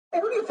Hey,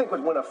 who do you think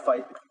would win a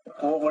fight?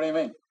 Well, what do you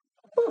mean?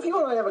 Well, if you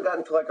and I ever got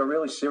into like a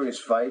really serious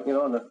fight,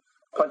 and the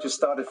punches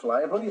started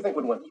flying, who do you think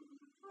would win?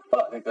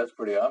 Well, I think that's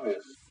pretty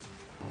obvious.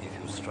 If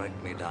you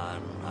strike me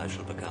down, I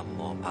shall become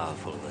more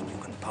powerful than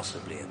you can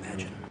possibly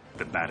imagine.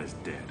 The bat is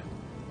dead.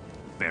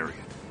 Bury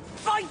it.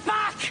 Fight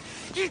back!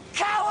 You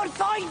coward,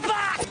 fight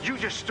back! You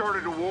just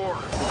started a war.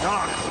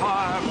 Dark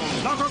fire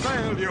will not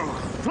avail you.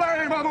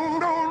 Flame of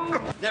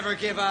Udun! Never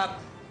give up.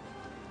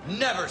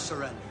 Never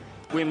surrender.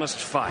 We must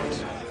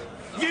fight.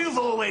 You've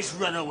always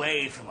run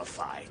away from a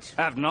fight.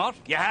 Have not?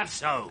 You have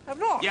so. Have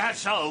not? You have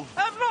so.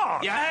 Have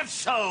not? You have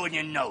so, and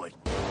you know it.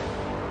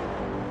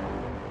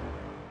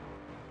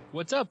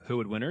 What's up, Who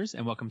Would Winners,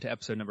 and welcome to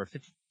episode number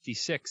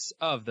 56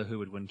 of the Who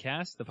Would Win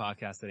cast, the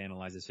podcast that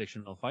analyzes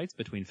fictional fights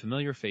between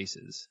familiar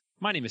faces.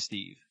 My name is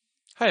Steve.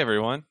 Hi,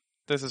 everyone.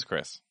 This is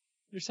Chris.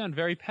 You sound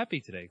very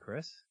peppy today,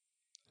 Chris.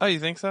 Oh, you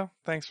think so?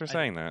 Thanks for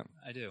saying that.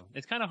 I do.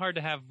 It's kind of hard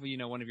to have,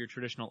 one of your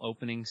traditional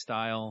opening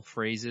style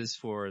phrases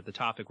for the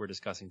topic we're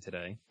discussing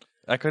today.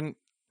 I couldn't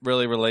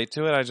really relate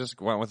to it. I just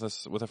went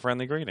with a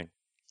friendly greeting.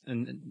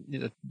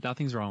 And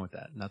nothing's wrong with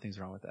that. Nothing's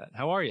wrong with that.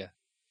 How are you?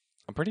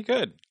 I'm pretty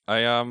good.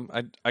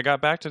 I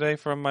got back today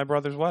from my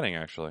brother's wedding,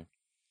 actually.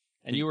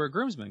 And you were a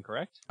groomsman,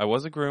 correct? I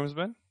was a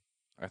groomsman.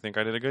 I think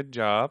I did a good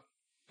job.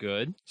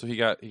 Good. So he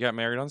got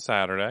married on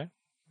Saturday.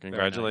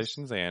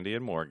 Congratulations, nice. Andy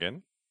and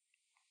Morgan.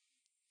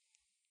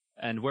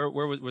 And where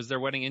was their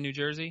wedding in New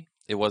Jersey?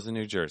 It was in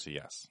New Jersey,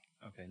 yes.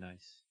 Okay,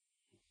 nice.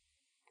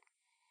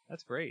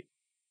 That's great.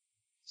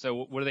 So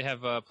what do they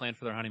have planned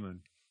for their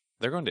honeymoon?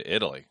 They're going to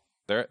Italy.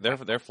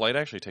 Their flight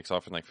actually takes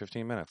off in like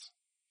 15 minutes.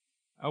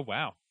 Oh,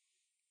 wow.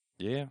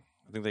 Yeah.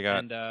 I think they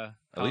got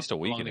at least a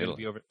week in Italy.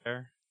 Be over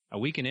there? A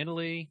week in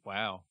Italy?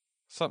 Wow.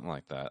 Something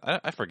like that.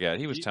 I forget.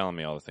 He was telling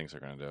me all the things they're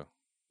going to do.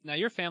 Now,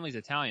 your family's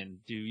Italian.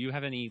 Do you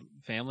have any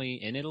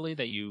family in Italy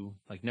that you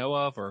know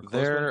of or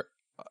close with?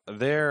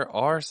 There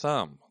are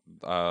some.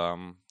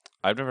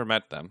 I've never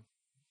met them.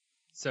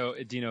 So,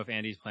 do you know if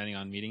Andy's planning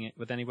on meeting it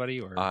with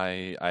anybody? Or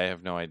I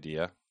have no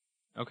idea.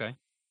 Okay.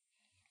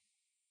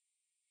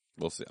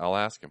 We'll see. I'll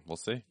ask him. We'll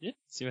see. Yeah,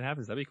 see what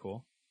happens. That'd be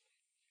cool.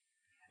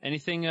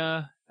 Anything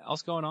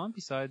else going on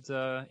besides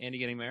Andy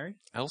getting married?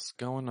 Else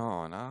going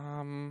on?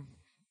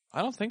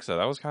 I don't think so.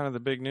 That was kind of the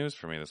big news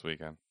for me this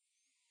weekend.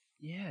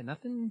 Yeah,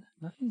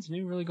 nothing's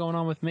new really going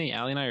on with me.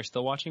 Allie and I are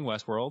still watching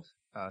Westworld,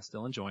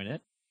 still enjoying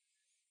it.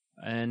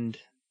 And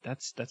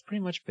that's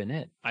pretty much been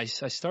it. I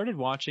started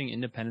watching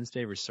Independence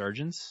Day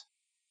Resurgence.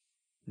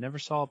 Never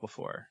saw it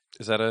before.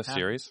 Is that a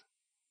series?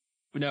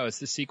 No, it's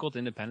the sequel to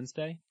Independence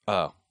Day.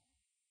 Oh.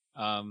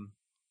 I'm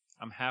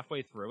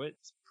halfway through it.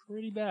 It's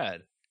pretty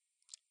bad.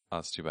 Oh,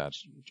 that's too bad.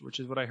 Which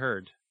is what I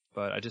heard.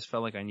 But I just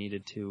felt like I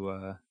needed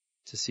to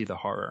see the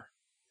horror.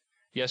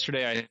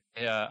 Yesterday,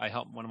 I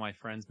helped one of my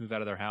friends move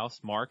out of their house,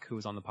 Mark, who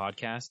was on the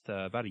podcast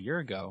about a year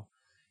ago.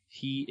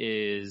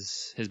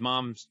 His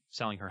mom's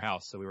selling her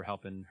house, so we were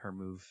helping her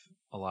move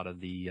a lot of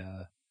the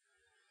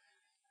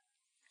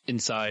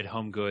inside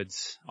home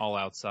goods, all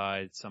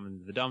outside, some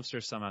into the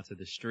dumpster, some out to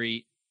the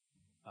street.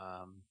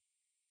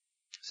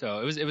 So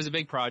it was a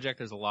big project.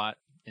 There's a lot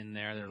in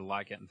there. There's a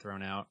lot getting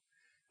thrown out.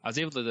 I was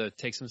able to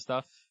take some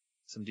stuff,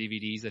 some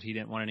DVDs that he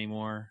didn't want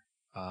anymore.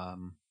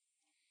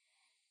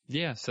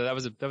 Yeah, so that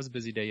was a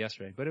busy day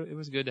yesterday, but it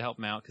was good to help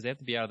them out because they have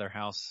to be out of their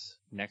house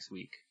next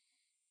week.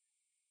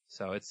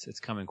 So it's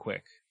coming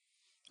quick.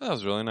 That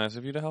was really nice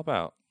of you to help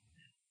out.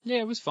 Yeah,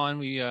 it was fun.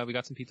 We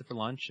got some pizza for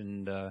lunch,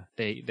 and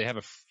they have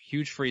a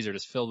huge freezer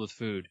just filled with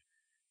food,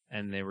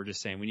 and they were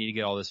just saying we need to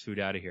get all this food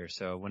out of here.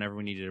 So whenever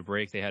we needed a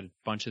break, they had a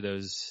bunch of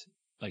those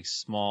like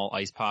small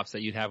ice pops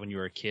that you'd have when you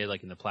were a kid,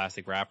 like in the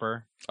plastic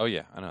wrapper. Oh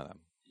yeah, I know them.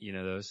 You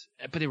know those,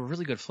 but they were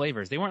really good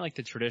flavors. They weren't like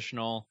the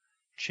traditional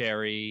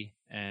cherry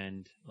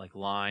and like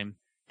lime.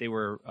 They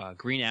were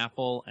green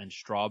apple and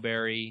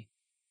strawberry.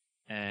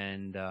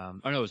 And, no,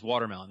 it was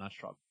watermelon, not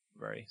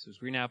strawberry. So it was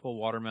green apple,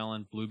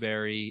 watermelon,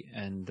 blueberry,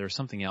 and there's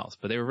something else.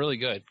 But they were really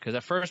good. Because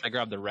at first I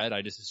grabbed the red,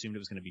 I just assumed it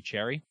was going to be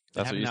cherry.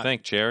 That's what you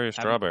think, cherry or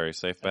strawberry,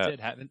 safe bet.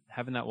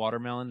 Having that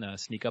watermelon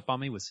sneak up on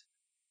me was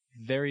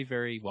very,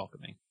 very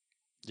welcoming.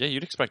 Yeah,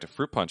 you'd expect a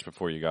fruit punch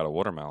before you got a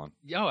watermelon.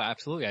 Oh,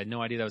 absolutely. I had no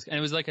idea that was, and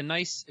it was like a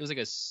nice, it was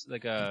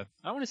like a,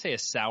 I don't want to say a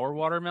sour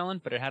watermelon,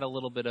 but it had a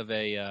little bit of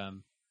a,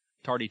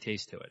 tarty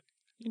taste to it.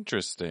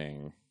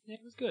 Interesting. Yeah,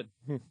 it was good.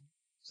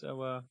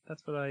 So,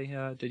 that's what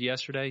I, did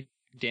yesterday.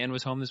 Dan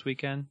was home this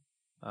weekend.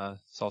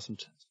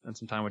 Spent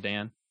some time with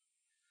Dan.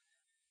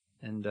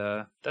 And,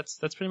 that's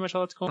pretty much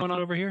all that's going on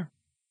over here.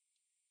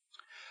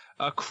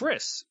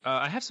 Chris,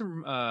 I have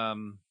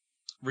some,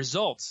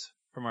 results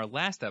from our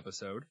last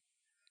episode,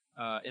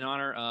 in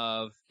honor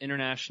of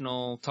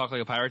International Talk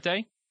Like a Pirate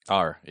Day.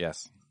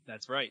 Yes.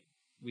 That's right.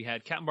 We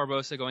had Captain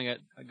Barbossa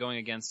going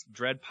against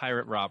Dread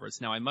Pirate Roberts.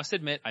 Now, I must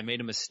admit, I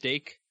made a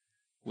mistake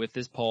with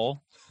this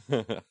poll.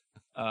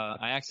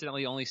 I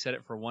accidentally only set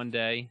it for one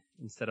day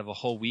instead of a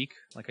whole week,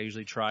 like I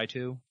usually try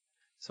to.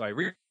 So I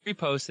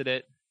reposted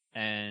it,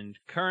 and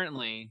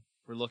currently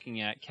we're looking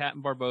at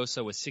Captain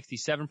Barbossa with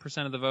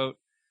 67% of the vote,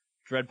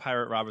 Dread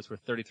Pirate Roberts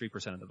with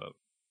 33% of the vote.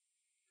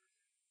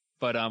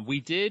 But we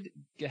did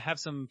have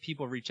some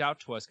people reach out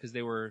to us because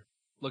they were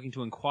looking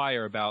to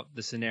inquire about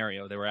the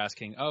scenario. They were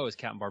asking, oh, is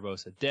Captain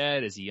Barbossa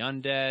dead? Is he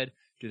undead?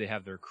 Do they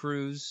have their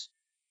crews?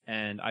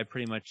 And I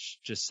pretty much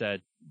just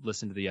said,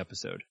 listen to the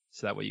episode.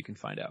 So that way you can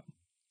find out.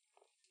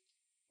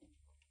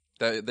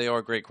 They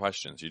are great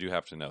questions. You do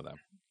have to know them.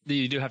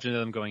 You do have to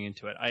know them going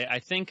into it. I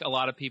think a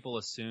lot of people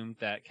assumed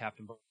that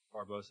Captain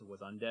Barbossa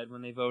was undead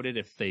when they voted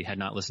if they had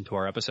not listened to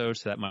our episode,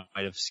 so that might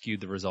have skewed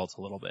the results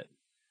a little bit.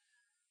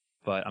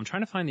 But I'm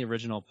trying to find the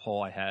original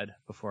poll I had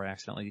before I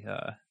accidentally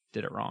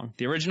did it wrong.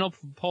 The original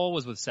poll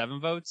was with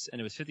 7 votes, and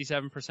it was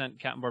 57%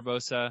 Captain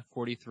Barbossa,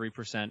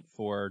 43%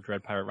 for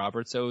Dread Pirate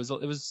Roberts. So it was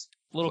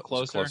a little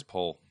closer. It's a close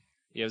poll.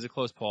 Yeah, it was a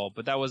close poll,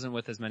 but that wasn't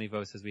with as many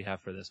votes as we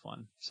have for this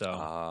one. So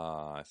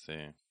I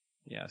see.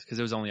 yes, because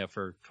it was only up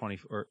for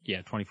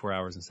 24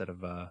 hours instead of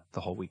the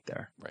whole week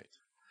there. Right.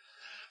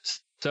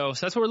 So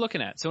that's what we're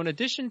looking at. So in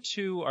addition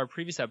to our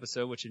previous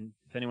episode, which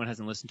if anyone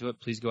hasn't listened to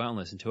it, please go out and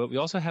listen to it. We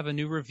also have a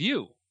new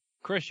review.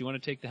 Chris, you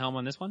want to take the helm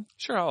on this one?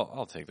 Sure,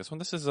 I'll take this one.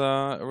 This is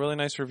a really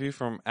nice review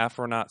from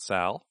Afronaut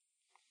Sal.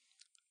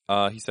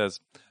 He says,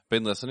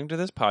 been listening to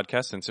this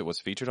podcast since it was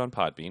featured on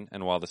Podbean,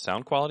 and while the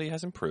sound quality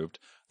has improved,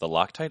 the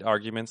Loctite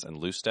arguments and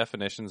loose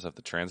definitions of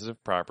the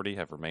transitive property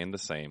have remained the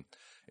same.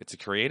 It's a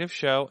creative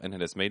show, and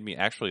it has made me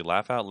actually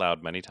laugh out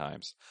loud many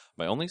times.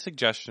 My only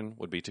suggestion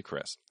would be to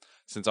Chris.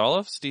 Since all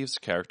of Steve's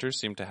characters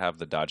seem to have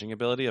the dodging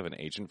ability of an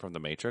agent from the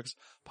Matrix,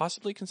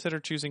 possibly consider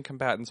choosing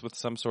combatants with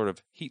some sort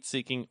of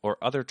heat-seeking or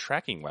other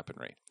tracking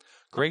weaponry.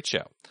 Great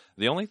show.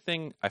 The only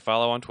thing I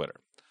follow on Twitter.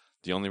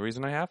 The only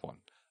reason I have one.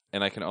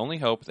 And I can only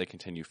hope they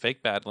continue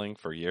fake battling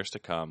for years to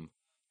come.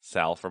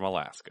 Sal from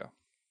Alaska.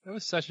 That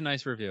was such a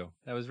nice review.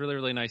 That was really,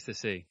 really nice to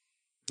see.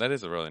 That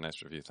is a really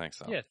nice review. Thanks,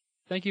 Sal. Yeah.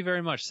 Thank you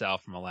very much, Sal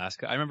from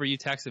Alaska. I remember you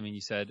texted me and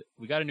you said,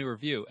 we got a new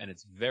review and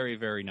it's very,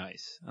 very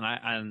nice.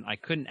 And I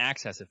couldn't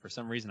access it for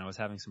some reason. I was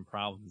having some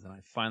problems and I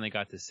finally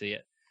got to see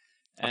it.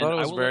 I thought it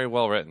was very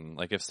well written.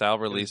 Like if Sal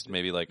released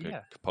maybe like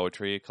yeah. a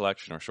poetry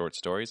collection or short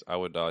stories, I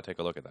would take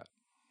a look at that.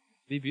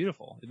 It'd be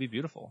beautiful. It'd be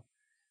beautiful.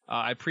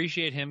 I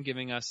appreciate him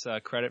giving us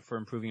credit for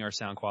improving our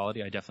sound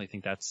quality. I definitely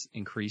think that's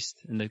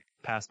increased in the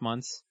past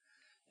months.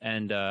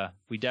 And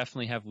we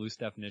definitely have loose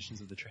definitions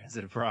of the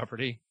transitive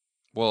property.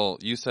 Well,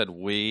 you said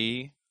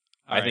we.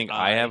 All I right, think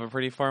I have a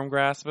pretty firm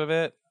grasp of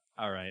it.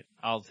 All right.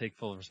 I'll take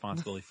full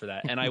responsibility for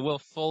that. And I will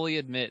fully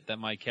admit that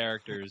my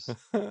characters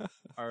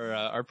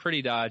are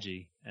pretty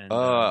dodgy. And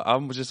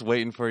I'm just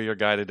waiting for your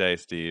guy today,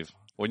 Steve.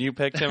 When you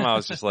picked him, I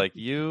was just like,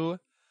 you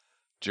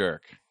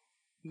jerk.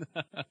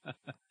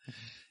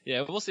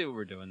 Yeah, we'll see what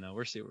we're doing, though.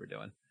 We'll see what we're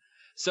doing.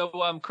 So,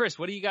 Chris,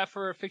 what do you got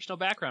for a fictional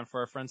background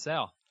for our friend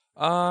Sal?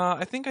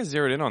 I think I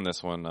zeroed in on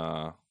this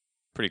one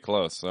pretty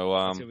close. So,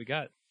 Let's see what we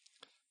got.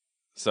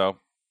 So,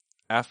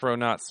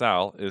 Afronaut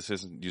Sal is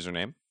his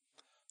username.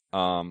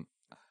 Afronaut,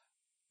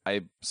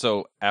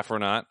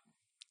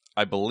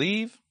 I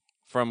believe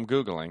from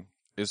Googling,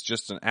 is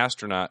just an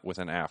astronaut with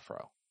an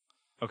afro.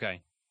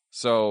 Okay.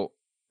 So,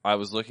 I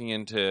was looking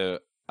into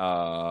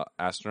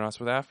astronauts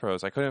with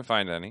afros. I couldn't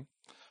find any.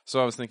 So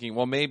I was thinking,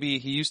 well, maybe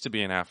he used to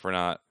be an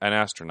astronaut,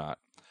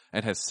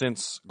 and has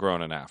since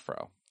grown an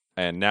afro,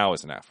 and now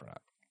is an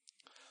astronaut.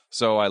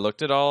 So I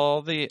looked at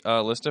all the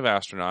list of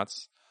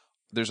astronauts.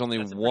 There's only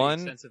That's a one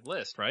pretty extensive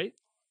list, right?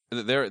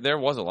 There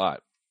was a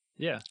lot,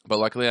 Yeah. but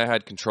luckily I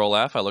had Control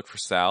F. I looked for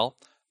Sal.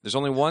 There's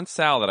only one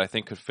Sal that I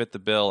think could fit the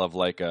bill of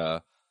like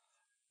a.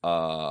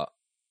 I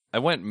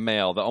went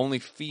male. The only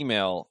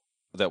female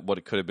that what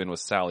it could have been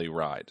was Sally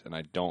Ride, and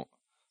I don't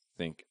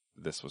think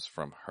this was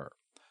from her.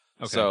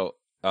 Okay. So.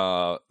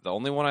 The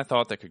only one I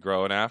thought that could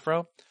grow an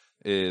afro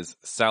is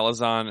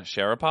Salazan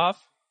Sharapov.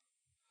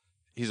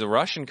 He's a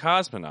Russian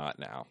cosmonaut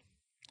now.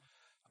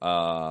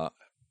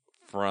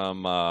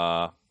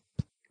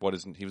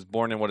 He was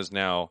born in what is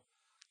now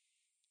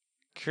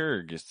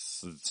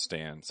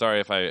Kyrgyzstan.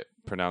 Sorry if I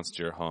pronounced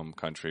your home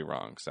country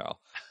wrong, Sal.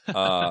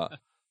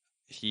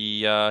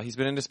 He's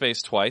been into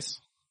space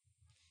twice,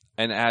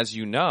 and as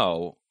you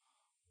know,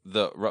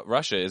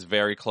 Russia is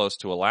very close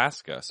to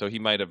Alaska, so he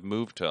might have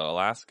moved to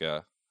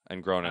Alaska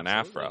and grown an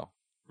afro.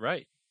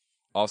 Right.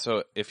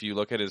 Also, if you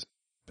look at his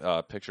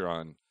picture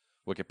on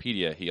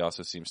Wikipedia, he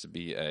also seems to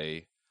be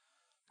a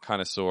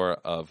connoisseur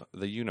of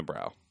the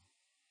unibrow.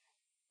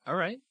 All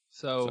right.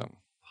 So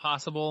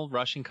possible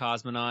Russian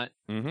cosmonaut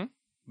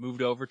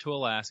moved over to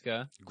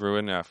Alaska. Grew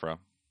an afro.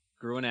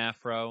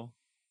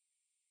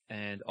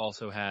 And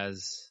also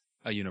has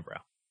a unibrow.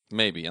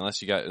 Maybe,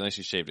 unless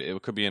you shaved it.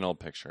 It could be an old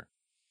picture.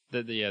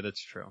 Yeah,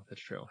 that's true.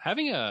 That's true.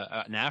 Having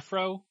an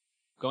afro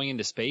going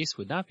into space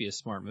would not be a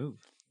smart move.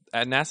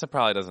 NASA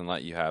probably doesn't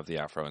let you have the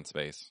afro in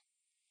space.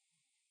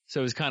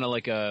 So it's kind of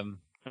like a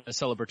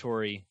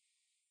celebratory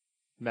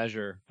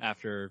measure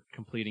after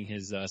completing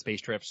his space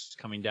trips,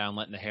 coming down,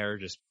 letting the hair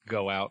just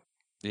go out.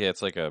 Yeah,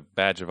 it's like a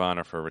badge of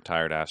honor for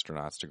retired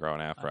astronauts to grow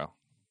an afro.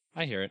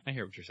 I hear it. I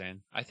hear what you're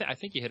saying. I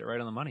think you hit it right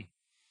on the money.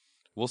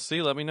 We'll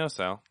see. Let me know,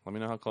 Sal. Let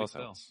me know how close that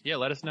was. Yeah,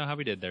 let us know how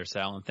we did there,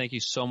 Sal. And thank you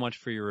so much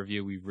for your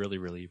review. We really,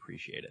 really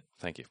appreciate it.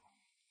 Thank you.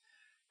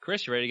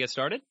 Chris, you ready to get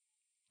started?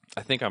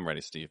 I think I'm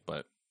ready, Steve,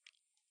 but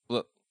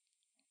look,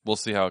 we'll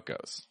see how it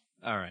goes.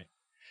 All right.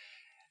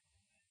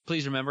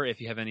 Please remember,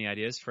 if you have any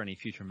ideas for any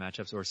future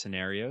matchups or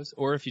scenarios,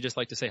 or if you just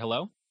like to say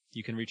hello,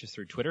 you can reach us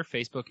through Twitter,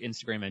 Facebook,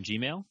 Instagram, and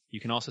Gmail. You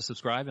can also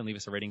subscribe and leave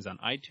us a ratings on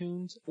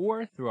iTunes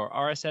or through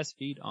our RSS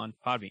feed on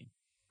Podbean.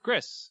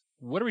 Chris,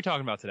 what are we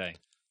talking about today?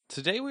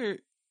 Today we're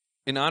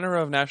in honor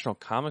of National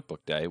Comic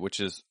Book Day, which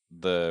is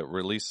the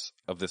release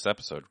of this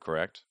episode,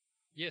 correct?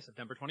 Yeah,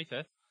 September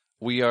 25th.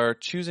 We are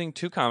choosing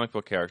 2 comic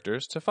book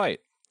characters to fight.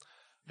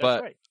 That's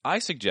but right. I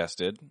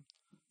suggested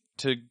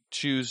to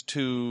choose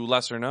 2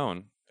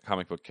 lesser-known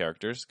comic book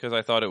characters because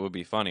I thought it would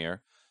be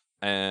funnier,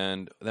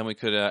 and then we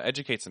could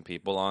educate some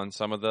people on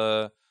some of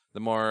the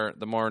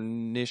more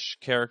niche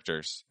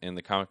characters in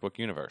the comic book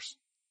universe.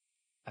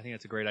 I think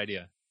that's a great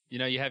idea. You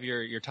know, you have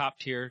your top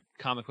tier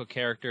comic book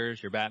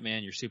characters, your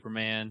Batman, your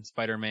Superman,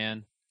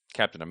 Spider-Man,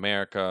 Captain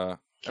America.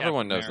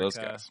 Everyone knows those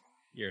America, guys.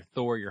 Your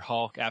Thor, your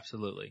Hulk,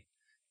 absolutely.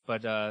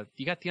 But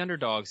you got the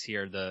underdogs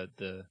here,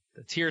 the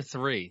tier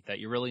 3 that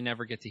you really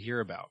never get to hear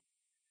about.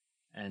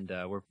 And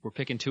we're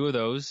picking 2 of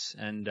those,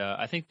 and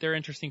I think they're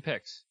interesting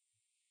picks.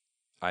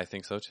 I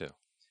think so too.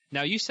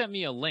 Now, you sent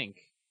me a link,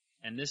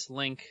 and this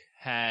link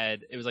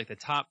it was like the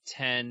top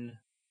 10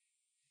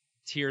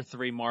 tier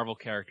 3 Marvel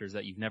characters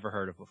that you've never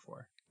heard of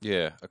before.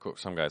 Yeah,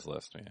 some guy's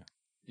list. Yeah.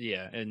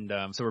 Yeah,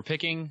 and so we're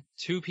picking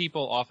 2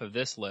 people off of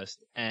this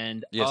list,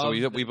 and Yeah, so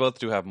we both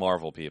do have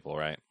Marvel people,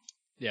 right?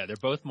 Yeah, they're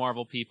both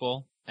Marvel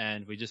people,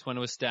 and we just want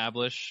to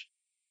establish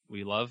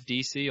we love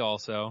DC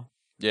also.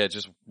 Yeah, it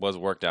just was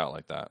worked out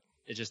like that.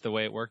 It's just the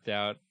way it worked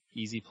out.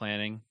 Easy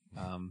planning.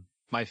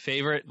 My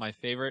favorite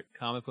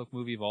comic book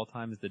movie of all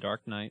time is The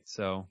Dark Knight,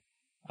 so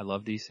I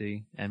love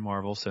DC and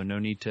Marvel, so no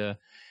need to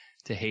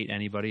hate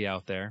anybody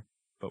out there.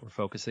 But we're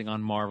focusing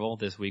on Marvel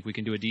this week. We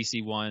can do a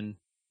DC one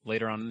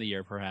later on in the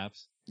year,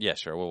 perhaps. Yeah,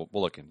 sure. We'll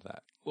look into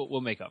that.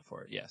 We'll make up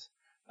for it, yes.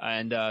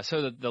 And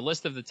so the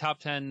list of the top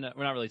 10, well,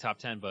 not really top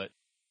 10, but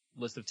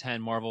list of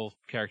 10 Marvel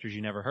characters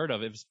you never heard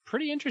of, it was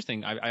pretty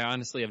interesting. I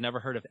honestly have never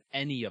heard of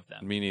any of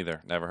them. Me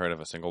neither. Never heard of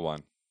a single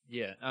one.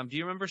 Yeah. Do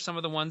you remember some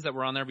of the ones that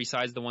were on there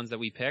besides the ones that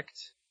we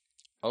picked?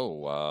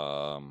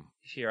 Oh,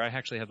 Here, I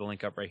actually have the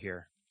link up right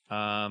here.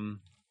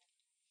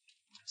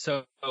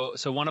 So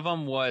one of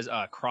them was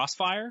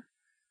Crossfire,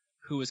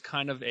 who was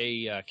kind of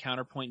a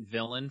counterpoint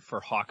villain for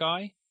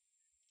Hawkeye.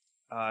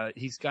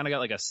 He's kind of got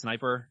like a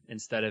sniper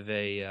instead of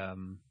a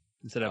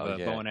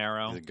bow and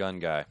arrow. He's a gun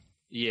guy.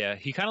 Yeah,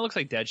 he kind of looks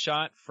like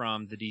Deadshot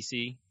from the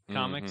DC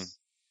comics.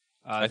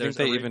 I think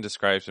they even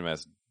described him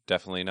as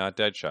definitely not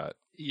Deadshot.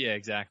 Yeah,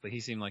 exactly. He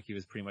seemed like he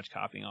was pretty much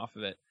copying off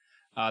of it.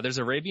 There's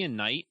Arabian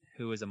Knight,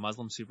 who is a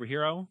Muslim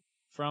superhero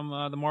from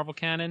the Marvel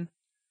canon.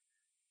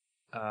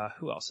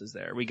 Who else is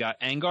there? We got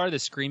Angar, the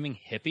Screaming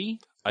Hippie.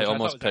 I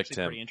almost picked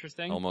him. Pretty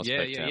interesting. Almost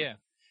picked him.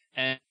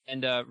 Yeah.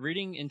 And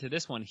reading into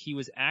this one, he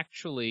was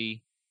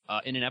actually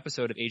in an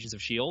episode of Agents of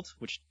S.H.I.E.L.D.,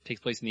 which takes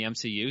place in the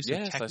MCU. So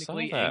yes,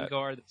 technically, I saw that.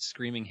 Angar, the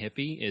Screaming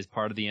Hippie, is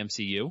part of the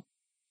MCU.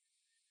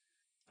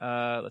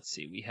 Let's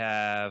see. We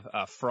have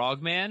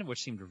Frogman,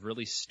 which seemed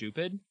really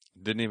stupid.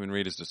 Didn't even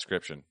read his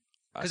description.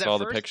 I 'Cause saw at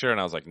the first- picture and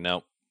I was like,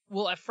 nope.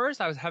 Well, at first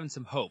I was having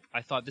some hope.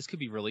 I thought this could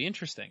be really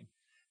interesting.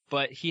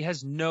 But he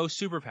has no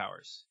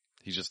superpowers.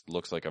 He just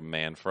looks like a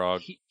man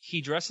frog.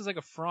 He dresses like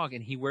a frog,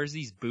 and he wears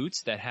these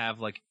boots that have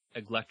like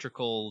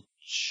electrical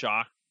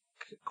shock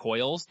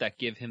coils that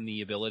give him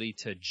the ability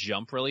to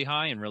jump really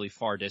high and really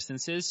far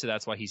distances. So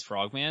that's why he's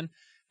Frogman.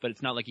 But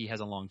it's not like he has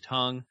a long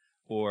tongue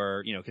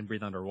or, can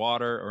breathe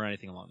underwater or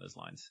anything along those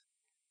lines.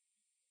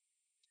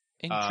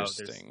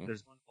 Interesting.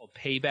 There's one called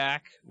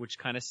Payback, which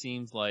kind of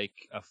seems like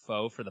a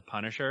foe for the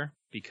Punisher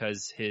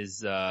because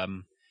his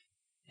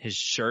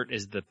shirt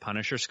is the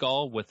Punisher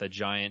skull with a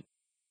giant,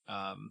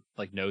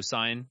 nose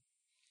sign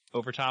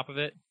over top of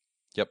it.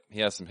 Yep, he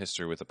has some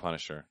history with the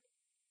Punisher.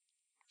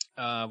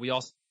 We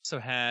also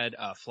had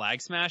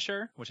Flag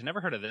Smasher, which I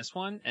never heard of this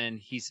one, and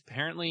he's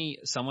apparently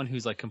someone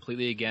who's like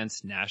completely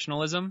against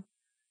nationalism,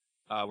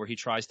 where he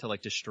tries to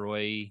like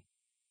destroy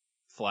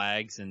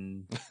flags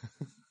and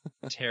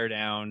tear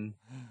down,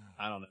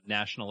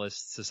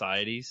 nationalist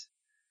societies.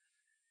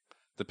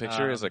 The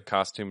picture is a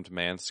costumed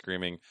man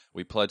screaming,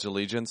 "We pledge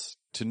allegiance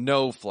to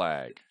no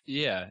flag."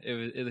 Yeah,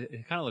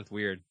 it kind of looked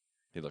weird.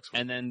 He looks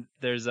weird. And then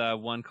there's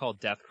one called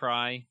Death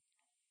Cry,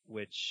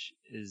 which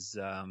is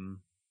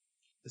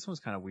this one's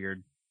kind of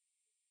weird.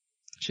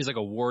 She's like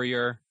a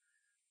warrior.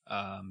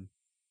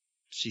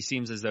 She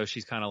seems as though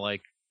she's kind of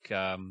like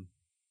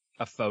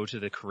a foe to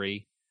the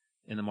Kree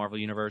in the Marvel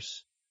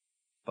universe.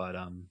 But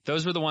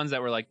those were the ones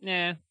that were like,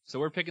 nah. So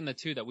we're picking the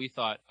 2 that we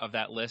thought of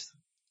that list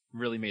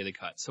really made the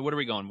cut. So what are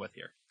we going with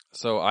here?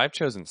 So I've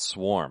chosen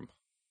Swarm.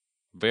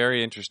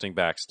 Very interesting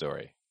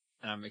backstory.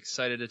 And I'm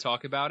excited to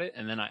talk about it.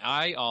 And then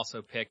I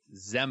also picked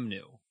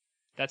Xemnu.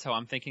 That's how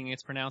I'm thinking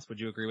it's pronounced. Would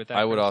you agree with that?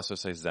 I would Chris? also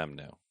say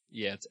Xemnu.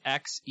 Yeah, it's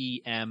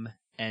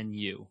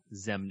Xemnu,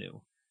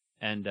 Xemnu.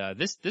 And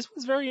this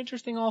was very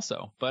interesting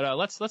also. But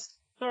let's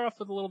start off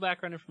with a little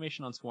background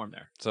information on Swarm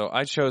there. So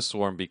I chose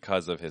Swarm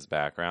because of his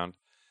background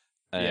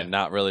and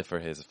not really for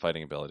his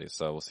fighting abilities.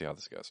 So we'll see how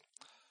this goes.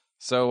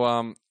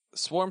 So,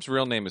 Swarm's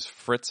real name is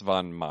Fritz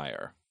von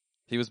Meyer.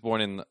 He was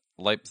born in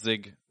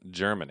Leipzig,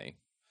 Germany,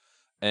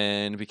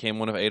 and became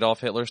one of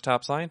Adolf Hitler's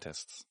top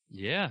scientists.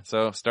 Yeah.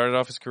 So, started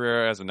off his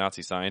career as a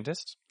Nazi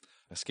scientist,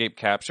 escaped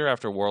capture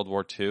after World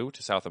War II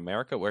to South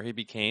America, where he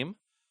became,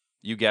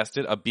 you guessed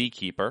it, a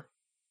beekeeper,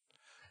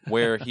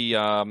 where he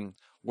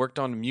worked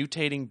on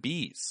mutating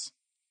bees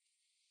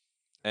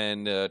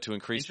and to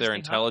increase their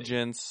Interesting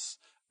intelligence,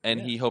 and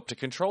Yeah. he hoped to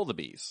control the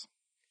bees.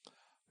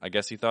 I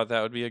guess he thought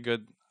that would be a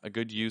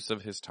good use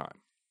of his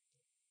time.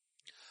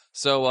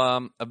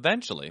 So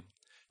eventually,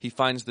 he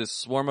finds this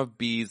swarm of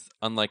bees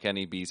unlike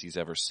any bees he's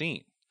ever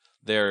seen.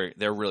 They're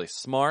really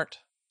smart,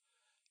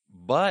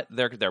 but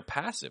they're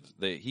passive.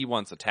 He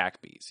wants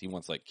attack bees. He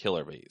wants like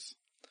killer bees.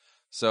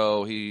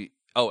 So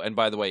and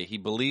by the way, he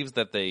believes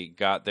that they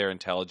got their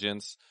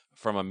intelligence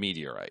from a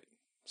meteorite.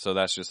 So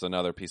that's just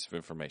another piece of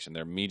information.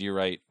 They're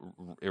meteorite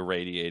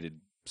irradiated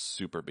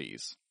super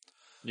bees.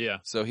 Yeah.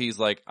 So he's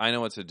like, I know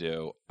what to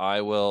do.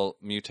 I will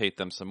mutate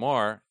them some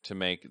more to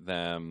make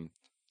them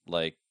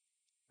like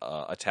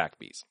attack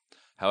bees.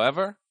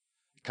 However,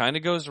 it kind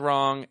of goes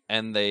wrong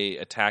and they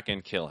attack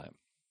and kill him.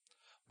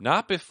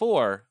 Not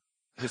before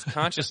his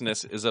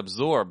consciousness is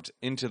absorbed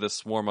into the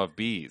swarm of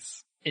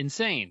bees.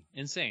 Insane.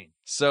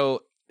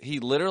 So he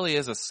literally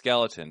is a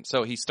skeleton.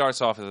 So he starts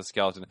off as a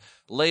skeleton.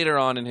 Later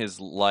on in his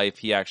life,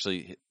 he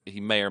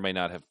may or may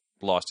not have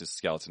lost his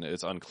skeleton.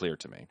 It's unclear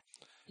to me.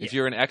 If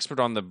you're an expert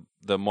on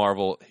the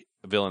Marvel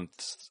villain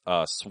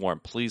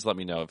Swarm, please let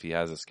me know if he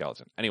has a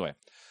skeleton. Anyway,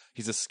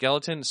 he's a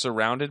skeleton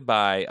surrounded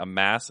by a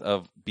mass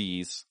of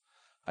bees.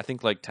 I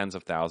think like tens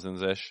of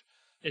thousands-ish.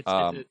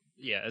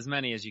 Yeah, as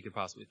many as you could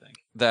possibly think.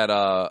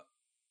 That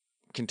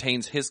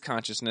contains his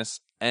consciousness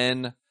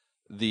and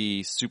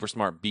the super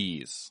smart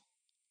bees.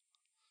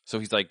 So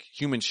he's like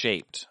human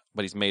shaped,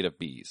 but he's made of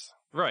bees.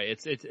 Right.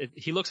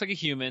 He looks like a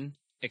human,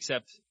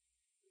 except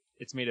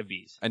it's made of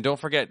bees. And don't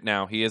forget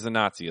now, he is a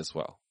Nazi as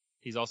well.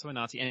 He's also a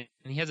Nazi, and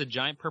he has a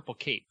giant purple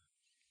cape.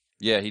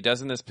 Yeah, he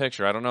does in this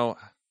picture. I don't know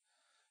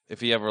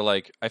if he ever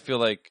I feel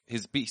like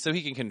his bee, so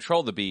he can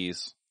control the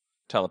bees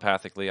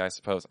telepathically, I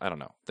suppose. I don't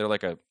know. They're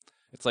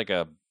it's like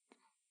a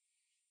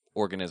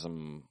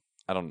organism.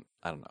 I don't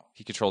know.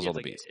 He controls all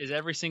the bees. Is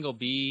every single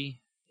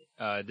bee,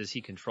 does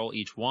he control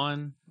each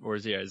one? Or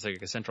is there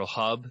like a central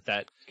hub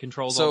that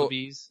controls all the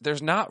bees?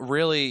 There's not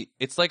really,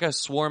 it's like a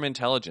swarm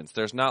intelligence.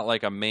 There's not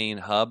like a main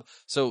hub.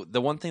 So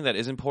the one thing that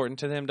is important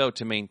to him, though,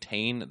 to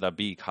maintain the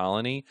bee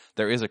colony,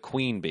 there is a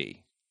queen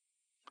bee.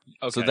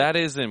 Okay. So that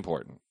is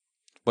important.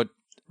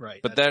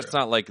 Right. But that's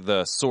not like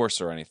the source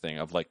or anything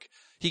of like,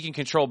 he can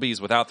control bees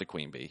without the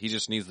queen bee. He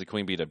just needs the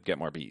queen bee to get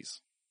more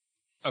bees.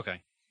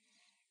 Okay.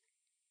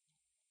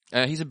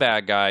 He's a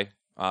bad guy,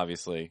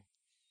 obviously.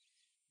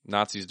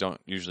 Nazis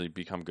don't usually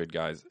become good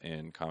guys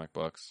in comic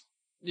books.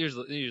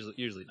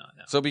 Usually not.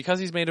 No. So because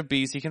he's made of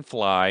bees, he can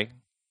fly.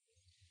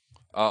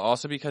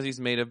 Also because he's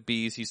made of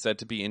bees, he's said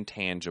to be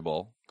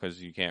intangible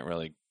because you can't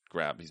really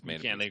grab. He's made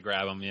of bees. Can't they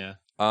grab him?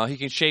 Yeah. He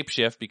can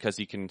shapeshift because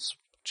he can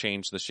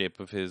change the shape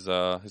of his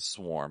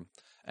swarm,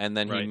 and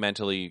then he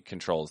mentally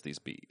controls these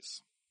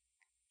bees.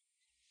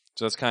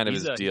 So that's kind of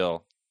his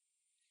deal.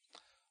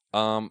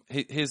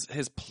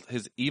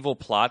 His evil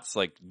plots,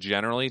 like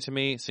generally to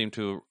me, seem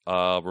to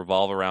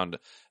revolve around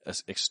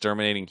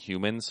exterminating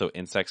humans, so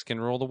insects can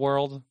rule the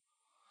world.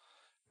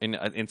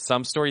 In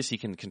some stories, he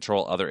can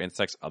control other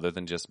insects other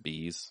than just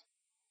bees.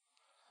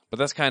 But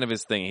that's kind of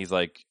his thing. He's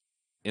like,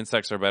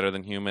 insects are better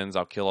than humans.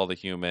 I'll kill all the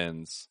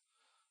humans.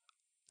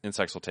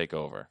 Insects will take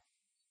over.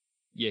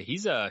 Yeah,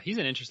 he's an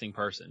interesting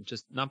person.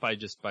 Just not by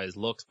his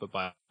looks, but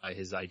by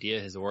his idea,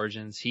 his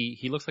origins.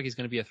 He looks like he's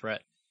going to be a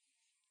threat.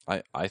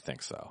 I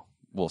think so.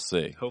 We'll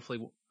see.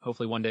 Hopefully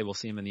one day we'll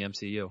see him in the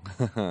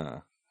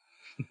MCU.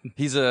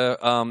 He's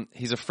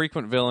a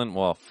frequent villain.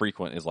 Well,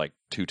 frequent is like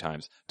 2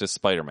 times to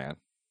Spider-Man.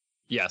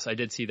 Yes, I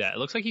did see that. It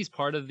looks like he's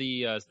part of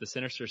the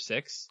Sinister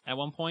Six at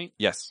one point.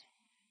 Yes.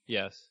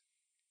 Yes.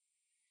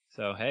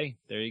 So hey,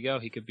 there you go.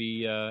 He could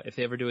be if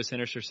they ever do a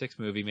Sinister Six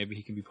movie, maybe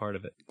he can be part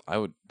of it.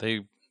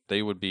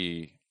 They would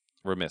be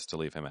remiss to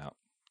leave him out.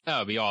 Oh,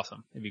 it'd be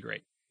awesome. It'd be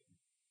great.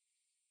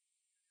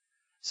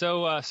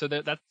 So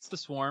that's the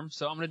Swarm.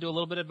 So I'm going to do a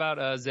little bit about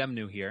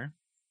Xemnu here.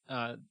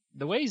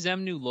 The way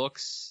Xemnu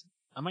looks,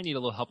 I might need a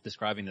little help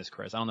describing this,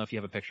 Chris. I don't know if you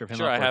have a picture of him.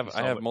 Sure, I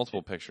have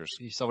multiple pictures.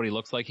 You saw what he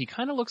looks like. He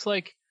kind of looks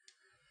like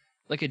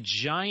a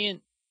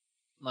giant,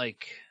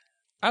 like.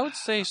 I would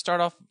say start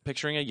off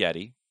picturing a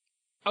Yeti.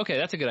 Okay,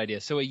 that's a good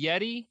idea. So a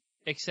Yeti,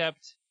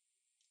 except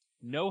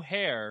no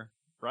hair,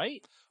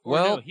 right? Or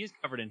well, no, he's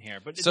covered in hair.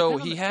 But so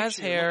he has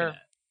hair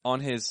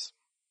on his.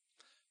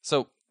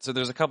 So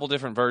there's a couple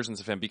different versions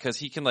of him because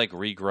he can like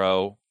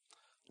regrow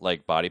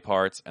like body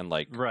parts and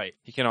like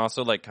he can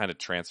also like kind of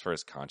transfer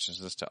his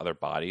consciousness to other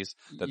bodies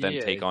that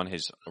then take on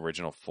his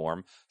original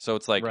form. So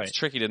it's like it's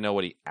tricky to know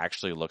what he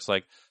actually looks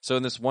like. So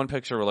in this one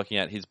picture we're looking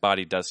at, his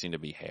body does seem to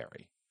be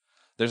hairy.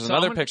 There's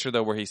another picture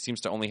though where he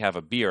seems to only have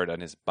a beard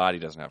and his body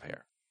doesn't have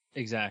hair.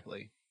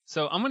 Exactly.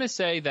 So I'm going to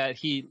say that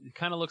he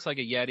kind of looks like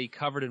a Yeti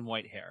covered in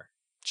white hair.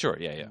 Sure,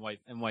 yeah.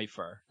 and white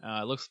fur.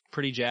 Looks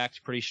pretty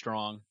jacked, pretty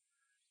strong.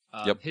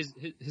 Yep.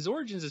 His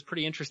origins is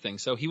pretty interesting.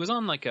 So he was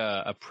on like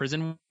a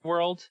prison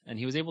world, and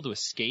he was able to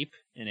escape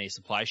in a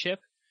supply ship.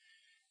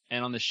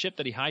 And on the ship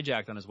that he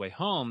hijacked on his way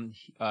home,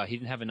 he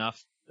didn't have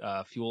enough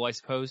fuel, I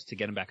suppose, to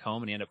get him back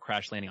home, and he ended up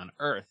crash landing on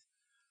Earth.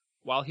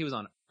 While he was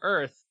on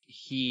Earth,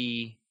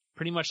 he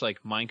pretty much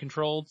like mind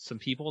controlled some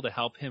people to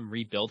help him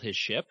rebuild his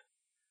ship,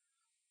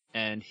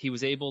 and he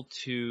was able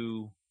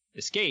to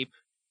escape.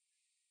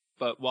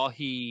 But while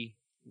he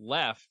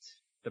left,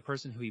 the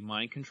person who he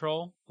mind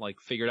control like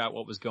figured out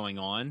what was going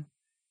on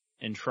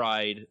and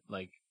tried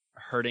like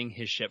hurting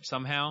his ship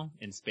somehow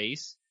in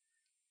space.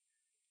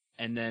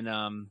 And then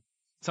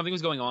something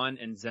was going on,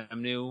 and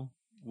Zemnu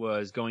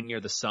was going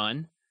near the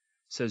sun.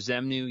 So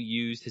Zemnu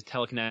used his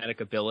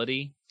telekinetic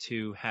ability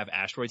to have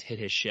asteroids hit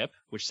his ship,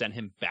 which sent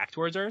him back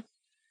towards Earth.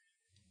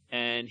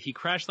 And he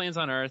crash lands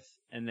on Earth,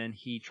 and then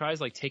he tries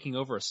like taking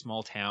over a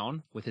small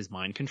town with his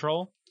mind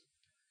control.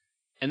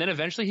 And then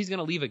eventually he's going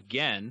to leave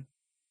again,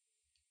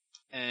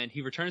 and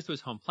he returns to his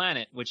home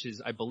planet, which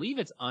is, I believe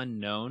it's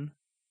unknown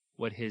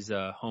what his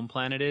home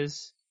planet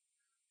is.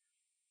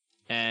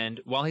 And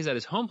while he's at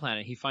his home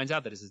planet, he finds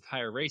out that his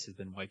entire race has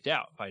been wiped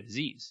out by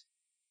disease.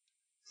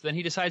 So then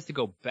he decides to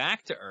go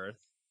back to Earth,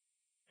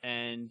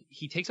 and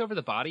he takes over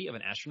the body of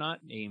an astronaut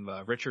named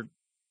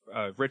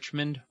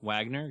Richmond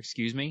Wagner,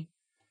 excuse me.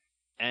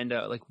 And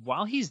like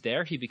while he's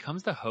there, he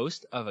becomes the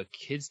host of a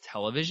kids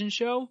television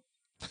show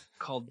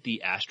called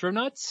The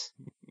Astronauts.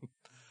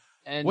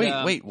 And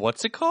wait,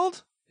 what's it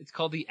called? It's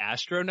called The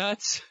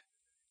Astronauts.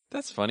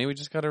 That's funny. We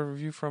just got a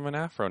review from an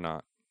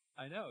Afronaut.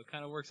 I know, it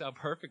kind of works out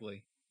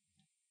perfectly.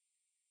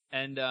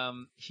 And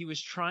he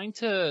was trying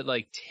to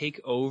like take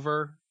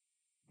over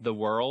the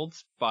world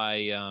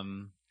by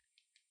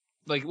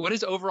like what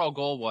his overall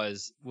goal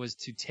was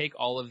to take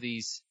all of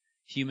these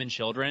human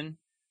children,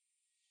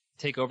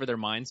 take over their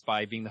minds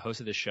by being the host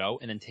of the show,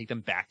 and then take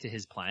them back to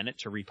his planet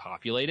to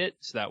repopulate it,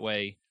 so that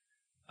way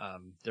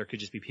there could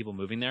just be people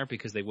moving there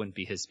because they wouldn't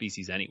be his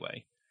species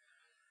anyway.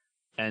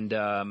 And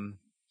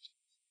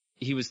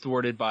he was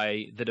thwarted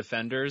by the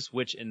Defenders,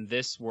 which in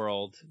this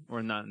world,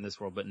 or not in this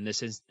world, but in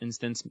this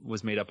instance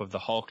was made up of the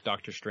Hulk,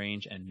 Doctor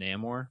Strange, and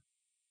Namor.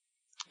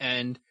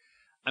 And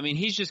I mean,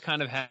 he's just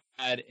kind of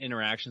had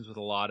interactions with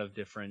a lot of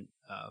different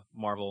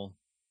Marvel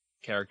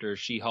characters: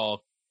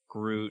 She-Hulk,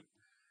 Groot,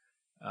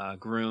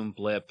 Groom,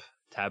 Blip,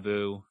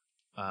 Taboo,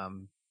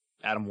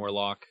 Adam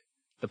Warlock,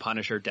 the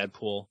Punisher,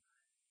 Deadpool,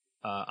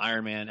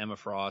 Iron Man, Emma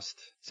Frost.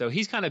 So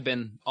he's kind of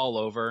been all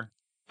over,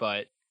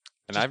 but...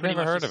 And I've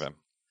never heard of him.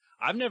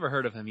 I've never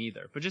heard of him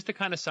either. But just to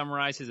kind of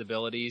summarize his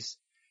abilities,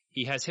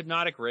 he has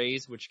hypnotic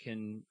rays, which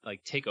can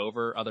like take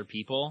over other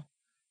people,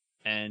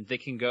 and they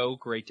can go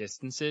great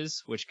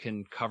distances, which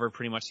can cover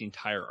pretty much the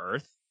entire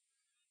Earth.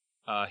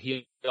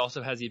 He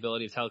also has the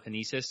ability of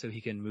telekinesis, so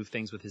he can move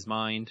things with his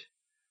mind.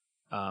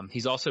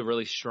 He's also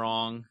really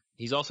strong.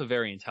 He's also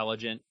very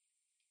intelligent,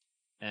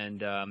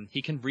 and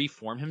he can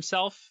reform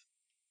himself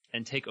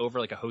and take over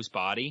like a host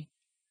body.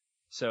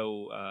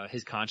 So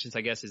his conscience,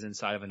 I guess, is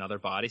inside of another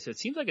body. So it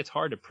seems like it's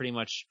hard to pretty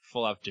much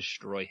full out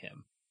destroy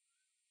him.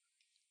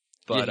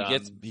 But yeah,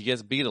 he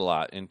gets beat a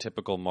lot in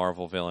typical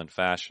Marvel villain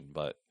fashion,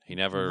 but he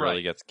never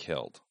really gets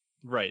killed.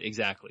 Right,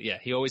 exactly. Yeah,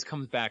 he always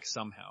comes back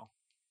somehow.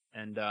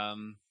 And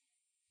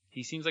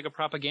he seems like a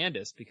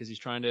propagandist because he's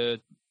trying to,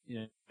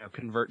 you know,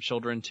 convert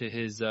children to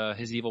his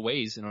evil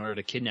ways in order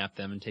to kidnap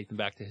them and take them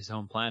back to his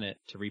home planet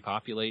to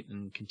repopulate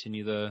and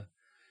continue the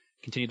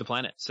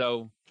planet.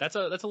 So that's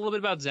a little bit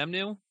about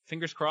Zemnu.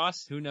 Fingers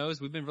crossed. Who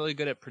knows? We've been really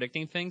good at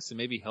predicting things, so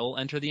maybe he'll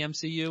enter the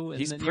MCU.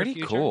 He's the near pretty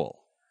future. cool.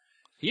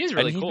 He is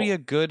really cool. cool. And he'd be a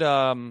good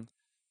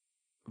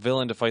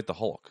villain to fight the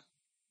Hulk.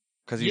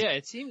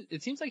 It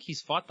seems like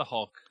he's fought the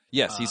Hulk.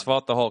 Yes, he's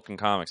fought the Hulk in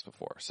comics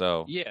before.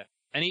 So yeah,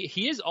 and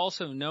he is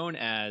also known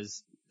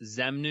as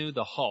Zemnu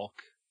the Hulk,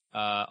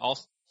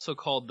 also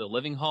called the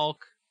Living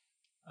Hulk.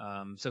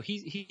 So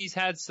he's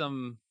had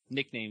some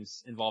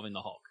nicknames involving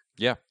the Hulk.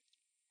 Yeah.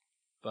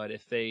 But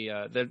if they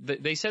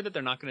said that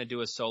they're not going to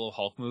do a solo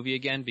Hulk movie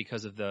again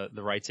because of the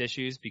rights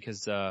issues,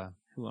 because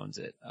who owns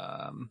it?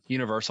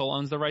 Universal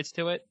owns the rights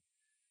to it.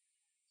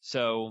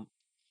 So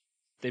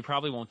they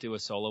probably won't do a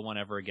solo one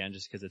ever again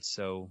just because it's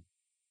so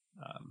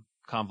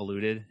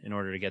convoluted in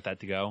order to get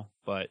that to go.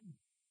 But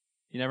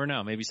you never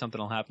know. Maybe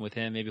something will happen with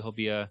him. Maybe he'll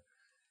be a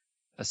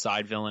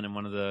side villain in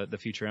one of the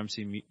future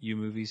MCU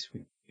movies.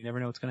 You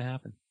never know what's going to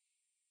happen.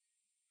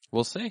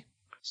 We'll see.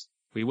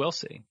 We will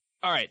see.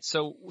 All right,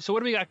 so what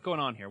do we got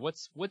going on here?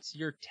 What's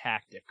your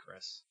tactic,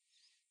 Chris?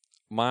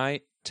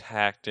 My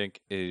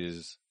tactic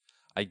is,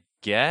 I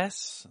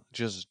guess,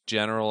 just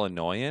general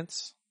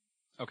annoyance.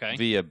 Okay.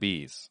 Via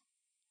bees.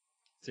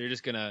 So you're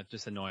just gonna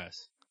annoy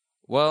us.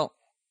 Well,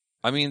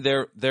 I mean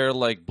they're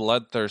like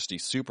bloodthirsty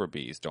super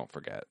bees, don't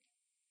forget.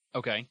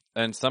 Okay.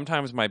 And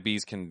sometimes my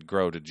bees can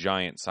grow to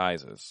giant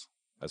sizes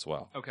as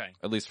well. Okay.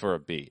 At least for a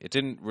bee. It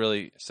didn't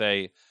really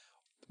say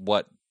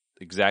what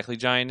exactly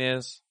giant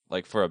is.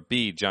 Like for a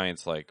bee,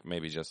 giant's like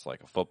maybe just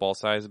like a football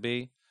sized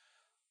bee.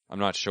 I'm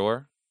not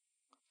sure.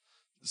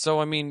 So,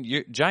 I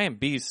mean, giant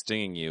bees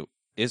stinging you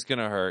is going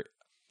to hurt.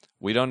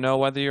 We don't know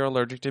whether you're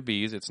allergic to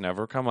bees. It's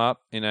never come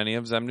up in any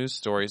of Zemnu's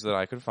stories that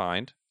I could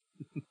find.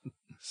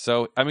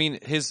 So, I mean,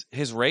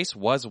 his race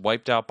was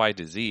wiped out by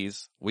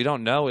disease. We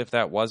don't know if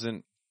that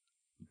wasn't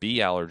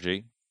bee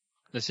allergy.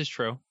 This is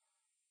true.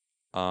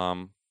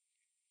 I'm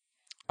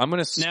going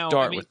to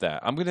start with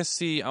that. I'm going to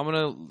see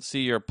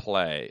your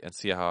play and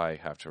see how I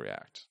have to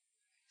react.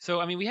 So,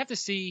 I mean, we have to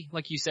see,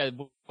 like you said,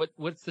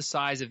 what's the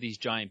size of these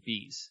giant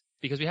bees?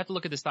 Because we have to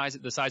look at the size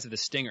of the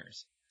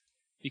stingers.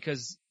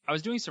 Because I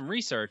was doing some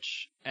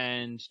research,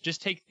 and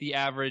just take the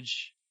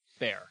average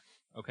bear,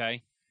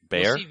 okay?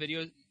 Bear? You'll see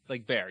videos,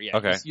 like bear, yeah.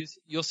 Okay.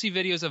 You'll see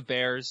videos of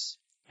bears,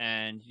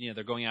 and,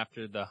 they're going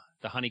after the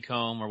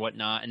honeycomb or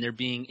whatnot, and they're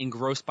being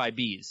engrossed by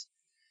bees.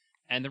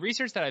 And the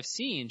research that I've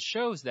seen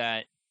shows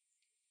that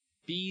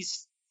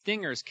bees'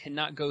 stingers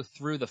cannot go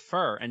through the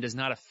fur and does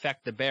not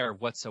affect the bear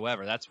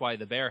whatsoever. That's why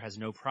the bear has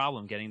no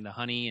problem getting the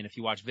honey, and if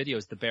you watch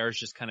videos, the bear is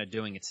just kind of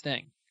doing its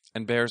thing.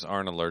 And bears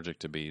aren't allergic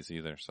to bees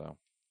either, so.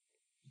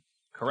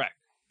 Correct.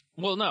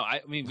 Well, no, I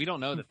mean, we don't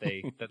know that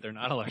they're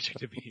not allergic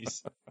to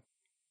bees.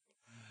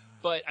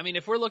 But, I mean,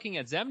 if we're looking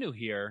at Zemnu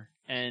here,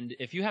 and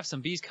if you have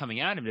some bees coming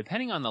at him,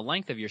 depending on the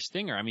length of your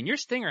stinger, I mean, your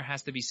stinger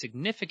has to be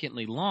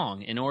significantly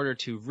long in order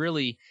to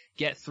really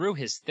get through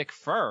his thick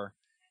fur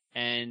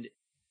and,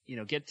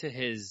 get to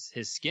his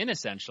skin,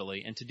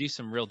 essentially, and to do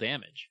some real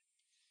damage.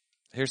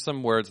 Here's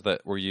some words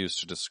that were used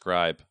to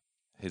describe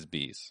his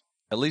bees.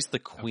 At least the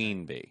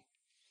queen bee.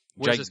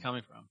 Where's this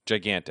coming from?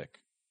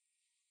 Gigantic.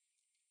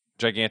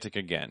 Gigantic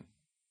again.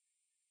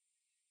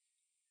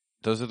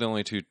 Those are the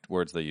only two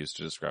words they use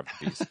to describe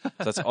the bees. So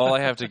that's all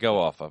I have to go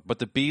off of. But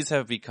the bees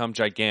have become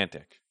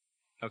gigantic.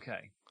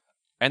 Okay.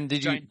 And do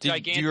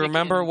you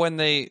remember when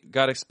they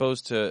got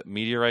exposed to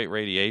meteorite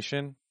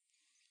radiation?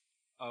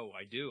 Oh,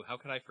 I do. How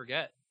could I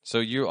forget? So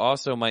you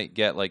also might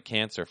get like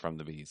cancer from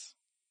the bees.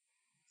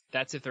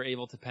 That's if they're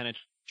able to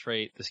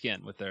penetrate the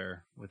skin with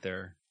their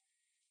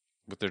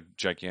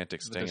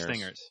gigantic stingers. With their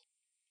stingers.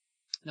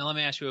 Now let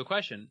me ask you a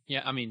question.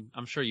 Yeah, I mean,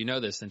 I'm sure you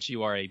know this since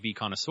you are a bee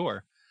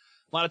connoisseur.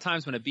 A lot of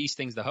times when a bee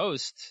stings the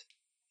host,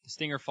 the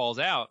stinger falls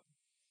out.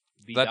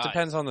 The bee dies.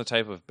 Depends on the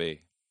type of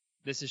bee.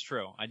 This is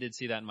true. I did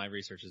see that in my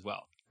research as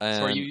well.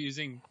 So are you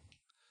using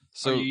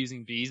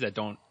bees that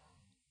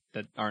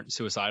aren't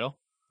suicidal?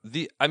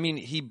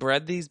 He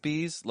bred these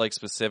bees like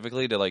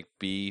specifically to like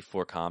be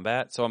for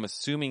combat, so I'm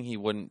assuming he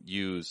wouldn't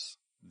use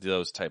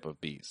those type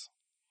of bees.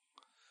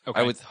 Okay.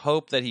 I would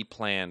hope that he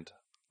planned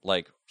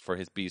like for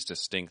his bees to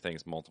sting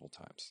things multiple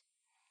times.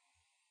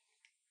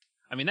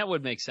 I mean, that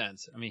would make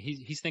sense. I mean,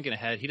 he's thinking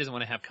ahead. He doesn't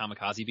want to have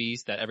kamikaze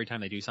bees that every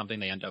time they do something,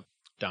 they end up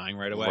dying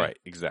right away. Right,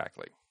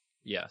 exactly.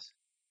 Yes.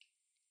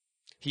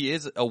 He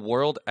is a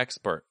world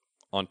expert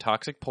on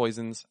toxic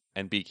poisons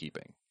and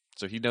beekeeping,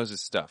 so he knows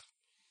his stuff.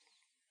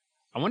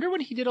 I wonder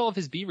when he did all of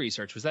his bee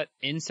research. Was that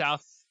in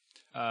South?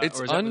 It's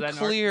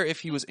unclear if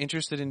he was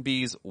interested in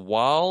bees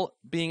while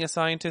being a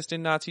scientist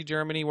in Nazi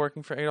Germany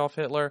working for Adolf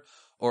Hitler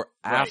or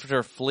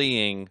after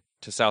fleeing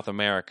to South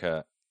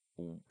America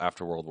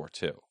after World War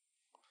II.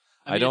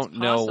 I don't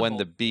know when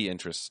the bee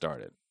interest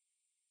started.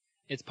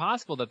 It's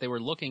possible that they were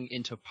looking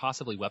into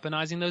possibly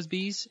weaponizing those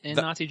bees in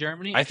Nazi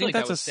Germany. I think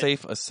that's a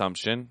safe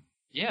assumption.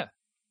 Yeah.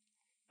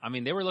 I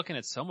mean, they were looking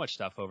at so much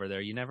stuff over there,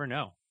 you never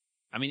know.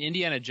 I mean,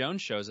 Indiana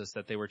Jones shows us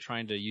that they were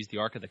trying to use the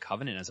Ark of the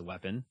Covenant as a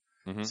weapon.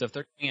 Mm-hmm. So if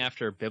they're going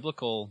after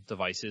biblical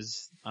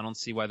devices, I don't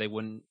see why they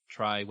wouldn't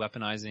try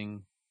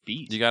weaponizing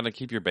bees. You got to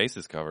keep your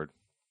bases covered.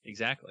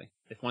 Exactly.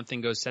 If one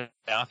thing goes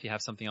south, you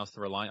have something else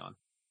to rely on.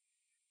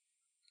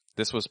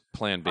 This was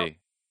Plan B.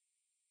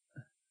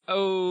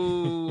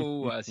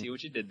 Oh, I see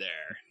what you did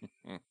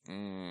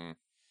there.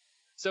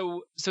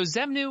 So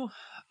Zemnu,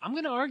 I'm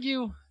going to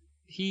argue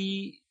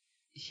he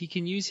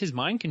can use his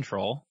mind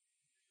control,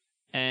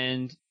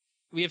 and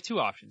we have two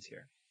options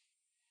here.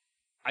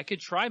 I could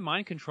try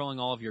mind controlling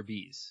all of your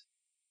bees,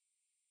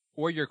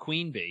 or your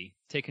queen bee,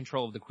 take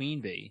control of the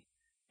queen bee,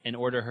 and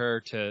order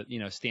her to,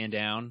 stand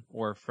down,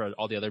 or for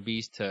all the other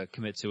bees to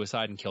commit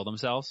suicide and kill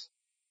themselves,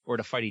 or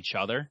to fight each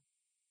other.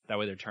 That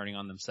way they're turning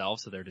on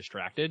themselves, so they're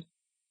distracted.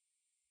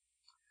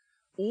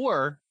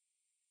 Or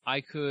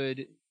I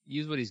could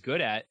use what he's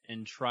good at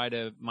and try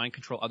to mind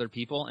control other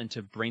people and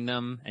to bring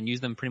them and use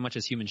them pretty much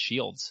as human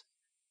shields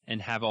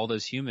and have all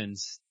those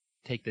humans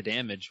take the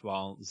damage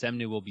while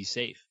Zemnu will be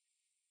safe.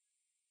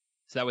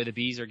 So that way the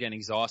bees are getting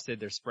exhausted.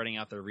 They're spreading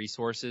out their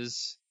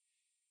resources.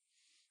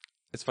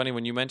 It's funny,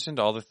 when you mentioned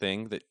all the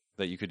things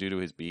that you could do to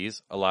his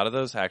bees, a lot of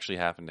those actually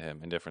happened to him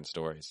in different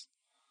stories.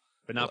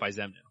 But not by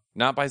Zemnu.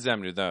 Not by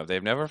Zemnu, no.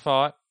 They've never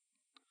fought.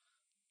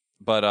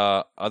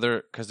 But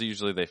because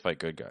usually they fight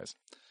good guys.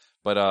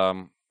 But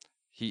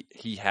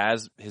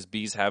his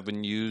bees have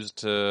been used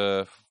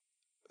to,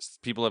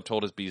 people have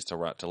told his bees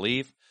to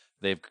leave.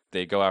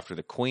 They go after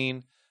the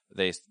queen.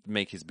 They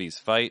make his bees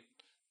fight.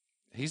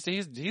 He's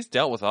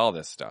dealt with all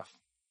this stuff.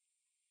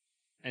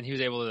 And he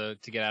was able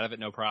to get out of it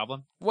no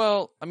problem?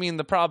 Well, I mean,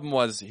 the problem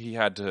was he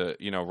had to,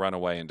 run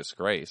away in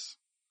disgrace.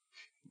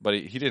 But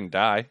he didn't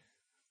die.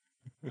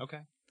 Okay.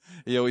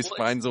 He always Well,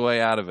 finds a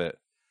way out of it.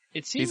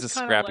 It seems He's a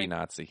kinda scrappy like,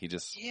 Nazi. He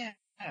just Yeah.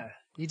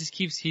 He just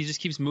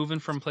keeps moving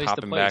from place to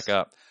popping place. back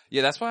up.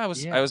 Yeah, that's why I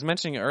was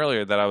mentioning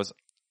earlier that I was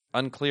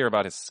unclear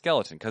about his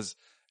skeleton because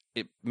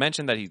it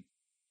mentioned that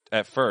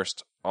at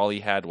first all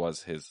he had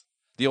was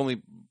the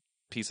only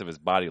piece of his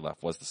body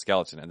left was the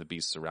skeleton, and the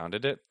beast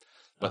surrounded it.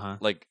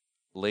 But like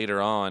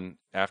later on,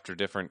 after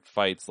different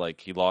fights,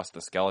 like he lost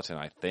the skeleton,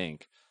 I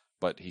think,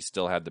 but he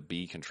still had the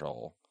bee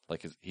control.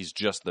 Like he's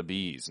just the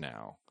bees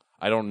now.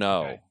 I don't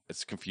know. Okay.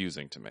 It's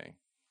confusing to me.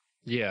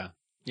 Yeah.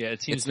 Yeah,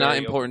 it seems It's not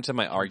very important to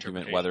my open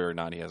argument interpretation. whether or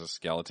not he has a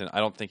skeleton. I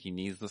don't think he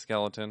needs the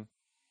skeleton.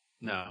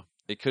 No.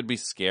 It could be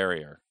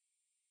scarier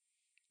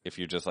if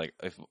you're just like,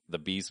 if the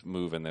bees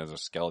move and there's a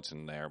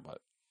skeleton there, but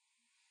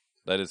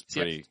that is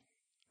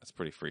that's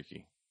pretty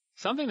freaky.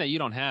 Something that you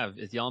don't have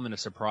is the element of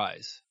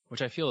surprise,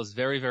 which I feel is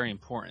very, very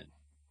important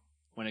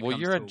when it Well,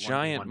 comes you're to a one-on-one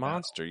giant battle.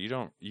 monster.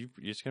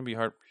 It's going to be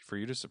hard for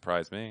you to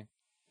surprise me.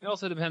 It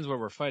also depends where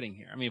we're fighting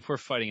here. I mean, if we're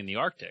fighting in the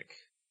Arctic,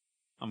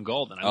 I'm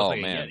golden. I look like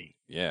a Yeti.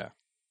 Yeah,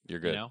 you're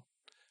good. You know?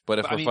 But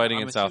if But, I we're mean, fighting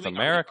I'm in South assuming-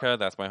 America,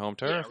 that's my home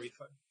Yeah, turf.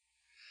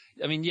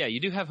 I mean, yeah, you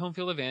do have home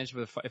field advantage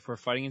if we're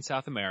fighting in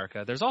South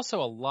America. There's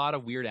also a lot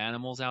of weird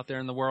animals out there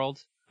in the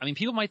world. I mean,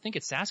 people might think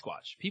it's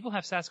Sasquatch. People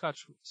have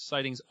Sasquatch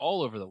sightings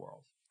all over the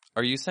world.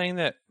 Are you saying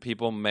that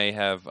people may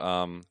have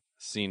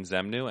seen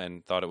Zemnu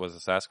and thought it was a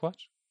Sasquatch?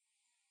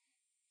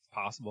 It's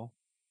possible.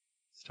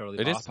 It's totally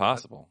It possible. is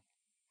possible.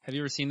 Have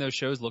you ever seen those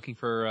shows looking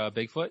for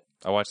Bigfoot?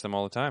 I watch them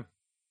all the time.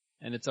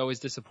 And it's always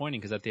disappointing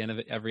because at the end of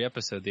every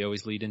episode, they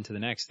always lead into the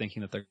next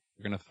thinking that they're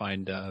going to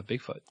find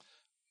Bigfoot.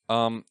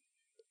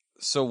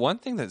 So one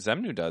thing that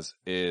Zemnu does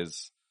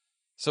is,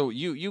 so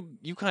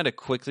you kind of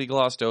quickly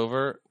glossed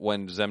over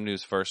when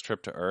Zemnu's first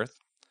trip to Earth.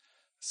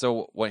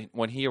 So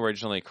when he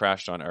originally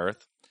crashed on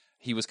Earth,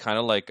 he was kind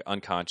of like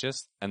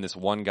unconscious, and this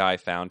one guy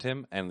found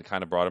him and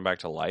kind of brought him back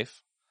to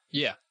life.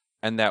 Yeah.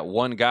 And that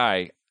one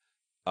guy,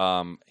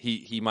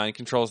 he mind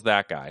controls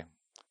that guy.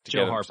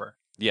 Joe Harper.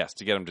 Yes,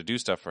 to get him to do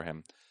stuff for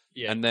him.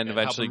 Yeah. And then help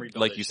him eventually,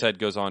 rebuild like his you ship. said,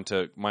 goes on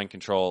to mind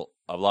control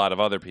a lot of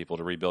other people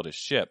to rebuild his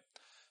ship.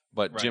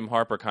 But Right. Jim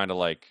Harper kind of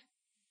like,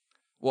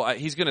 well,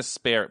 he's going to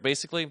spare,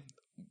 basically,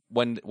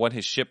 when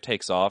his ship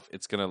takes off,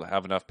 it's going to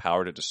have enough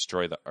power to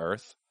destroy the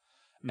Earth.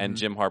 And Mhm.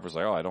 Jim Harper's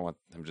like, oh, I don't want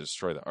him to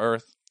destroy the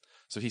Earth.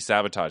 So he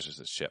sabotages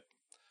his ship.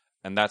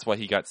 And that's why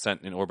he got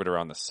sent in orbit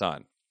around the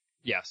sun.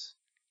 Yes.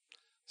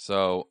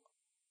 So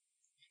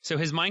So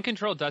his mind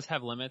control does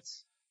have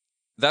limits.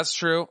 that's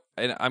true.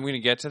 And I'm going to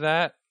get to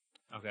that.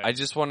 Okay. I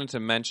just wanted to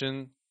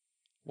mention,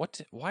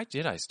 why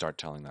did I start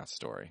telling that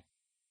story?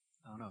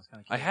 I don't know. It's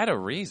kind of I had a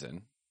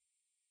reason.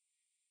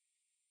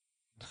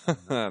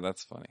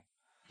 That's funny.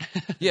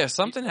 Yeah,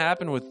 something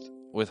happened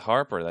with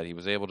Harper that he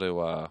was able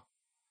to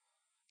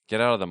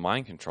get out of the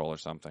mind control or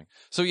something.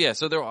 So yeah,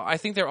 I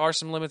think there are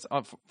some limits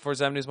for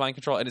Zemnu's mind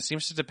control, and it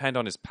seems to depend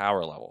on his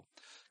power level.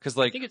 Because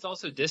I think it's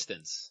also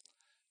distance.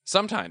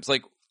 sometimes,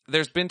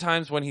 there's been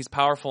times when he's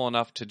powerful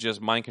enough to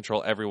just mind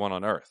control everyone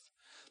on Earth,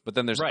 but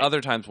then there's Right.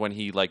 other times when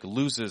he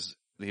loses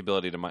the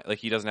ability to mind,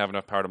 he doesn't have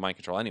enough power to mind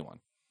control anyone.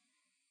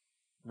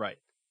 Right.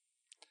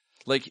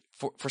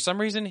 For some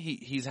reason,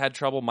 he's had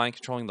trouble mind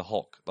controlling the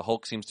Hulk. The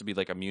Hulk seems to be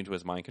immune to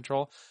his mind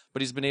control,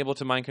 but he's been able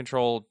to mind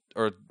control,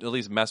 or at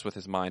least mess with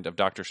his mind, of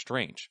Doctor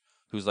Strange,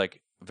 who's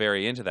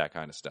very into that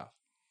kind of stuff.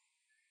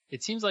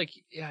 It seems like,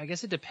 yeah, I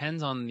guess it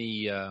depends on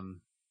the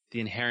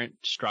inherent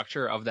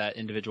structure of that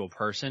individual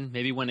person.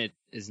 Maybe when it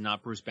is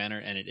not Bruce Banner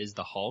and it is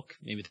the Hulk,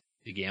 maybe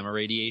the gamma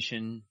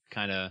radiation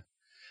kind of,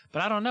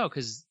 but I don't know,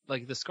 because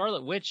the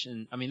Scarlet Witch,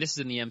 and I mean, this is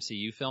in the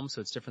MCU film,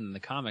 so it's different than the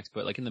comics,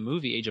 but in the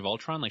movie Age of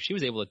Ultron, she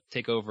was able to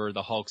take over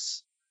the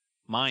Hulk's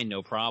mind,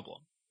 no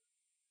problem.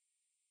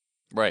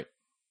 Right.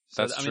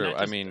 So, That's true.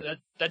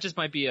 That just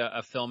might be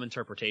a film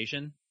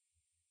interpretation.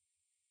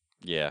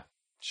 Yeah,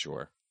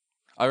 sure.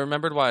 I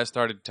remembered why I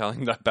started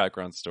telling that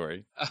background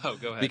story. Oh,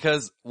 go ahead.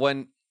 Because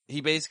when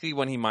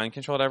he mind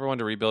controlled everyone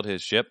to rebuild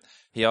his ship,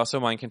 he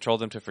also mind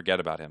controlled them to forget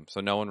about him, so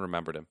no one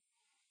remembered him.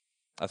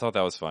 I thought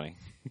that was funny.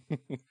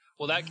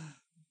 Well,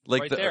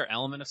 that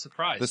element of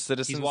surprise. The He's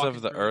citizens walking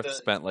of the through Earth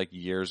spent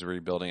years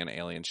rebuilding an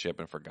alien ship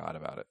and forgot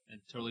about it. and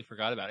totally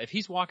forgot about it. If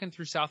he's walking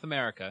through South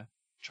America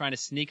trying to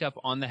sneak up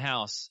on the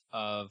house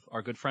of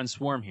our good friend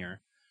Swarm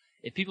here,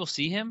 if people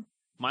see him,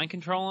 mind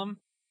control him,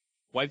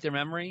 wipe their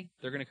memory,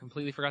 they're going to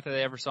completely forget that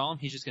they ever saw him.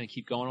 He's just going to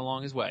keep going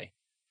along his way.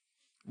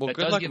 Well, That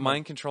good does luck give him-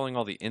 mind controlling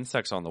all the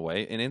insects on the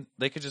way, and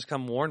they could just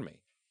come warn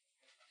me.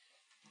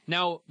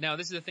 Now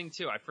this is the thing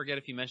too. I forget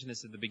if you mentioned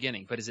this at the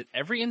beginning, but is it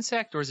every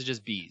insect or is it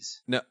just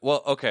bees? No,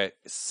 well, okay.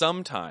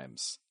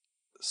 Sometimes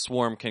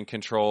Swarm can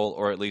control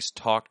or at least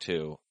talk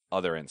to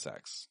other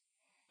insects.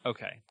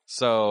 Okay.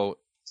 So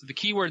So the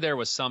key word there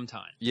was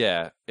sometime.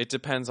 yeah, it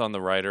depends on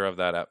the writer of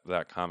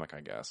that comic,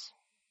 I guess.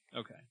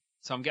 Okay.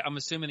 So I'm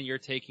assuming that you're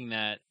taking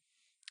that.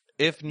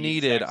 If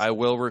needed, insects. I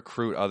will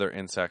recruit other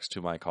insects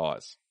to my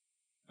cause.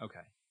 Okay.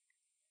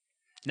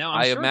 Now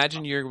I I'm sure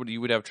imagine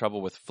you would have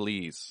trouble with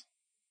fleas.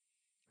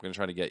 I'm going to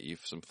try to get you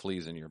some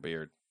fleas in your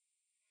beard.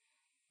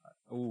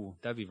 Ooh,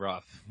 that'd be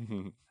rough.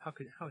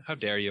 How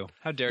dare you?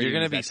 How dare you? You're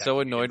going to use be that so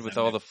tactic annoyed against with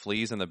them, all Nick? the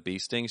fleas and the bee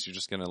stings, you're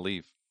just going to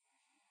leave.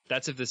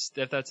 That's if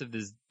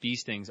the bee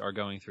stings are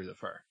going through the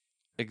fur.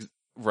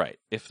 Right.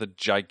 If the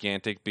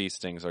gigantic bee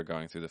stings are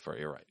going through the fur,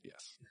 you're right.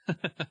 Yes.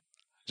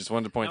 Just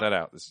wanted to point that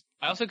out.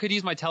 I also could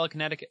use my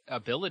telekinetic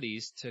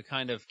abilities to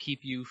kind of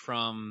keep you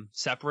from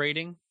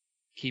separating,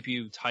 keep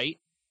you tight.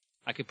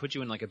 I could put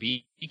you in like a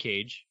bee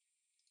cage,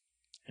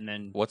 and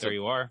then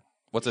you are.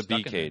 What's You're a bee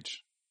stuck in there.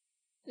 cage?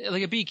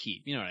 Like a bee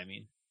keep, you know what I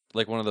mean?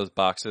 Like one of those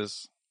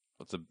boxes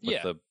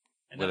Yeah. where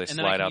And then they I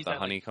slide can out use the that, like-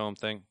 honeycomb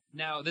thing?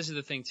 Now, this is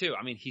the thing too.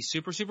 I mean, he's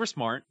super, super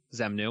smart,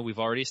 Zemnu. We've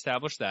already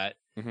established that.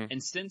 Mhm.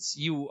 And since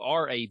you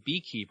are a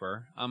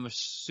beekeeper, I'm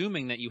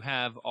assuming that you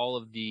have all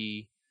of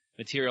the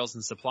materials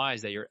and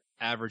supplies that your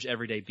average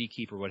everyday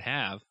beekeeper would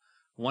have.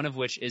 One of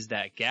which is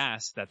that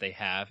gas that they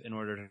have in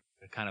order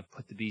to kind of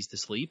put the bees to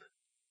sleep.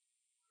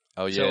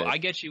 Oh, yeah. So I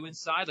get you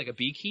inside like a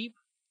beekeep,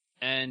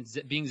 and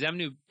being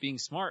Zemnu, being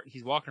smart,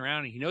 he's walking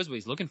around and he knows what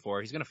he's looking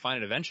for. He's going to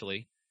find it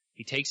eventually.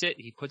 He takes it,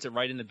 he puts it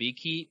right in the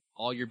beekeep.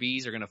 All your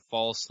bees are going to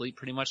fall asleep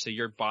pretty much. So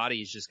your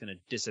body is just going to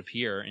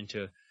disappear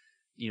into,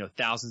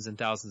 thousands and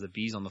thousands of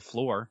bees on the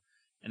floor.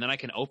 And then I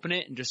can open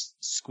it and just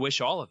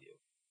squish all of you.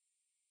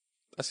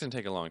 That's going to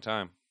take a long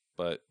time,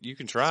 but you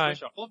can try.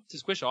 To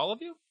squish all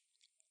of you?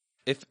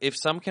 If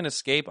some can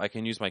escape, I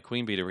can use my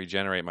queen bee to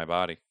regenerate my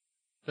body.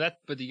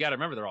 But you got to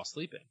remember they're all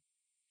sleeping.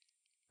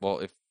 Well,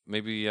 if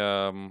maybe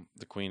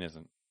the queen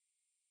isn't.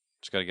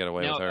 Just got to get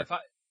away with her.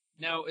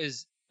 Now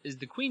is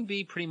the queen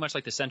bee pretty much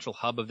like the central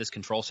hub of this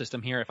control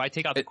system here? If I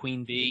take out the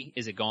queen bee,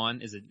 is it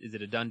gone? Is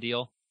it a done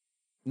deal?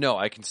 No,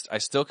 I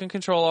still can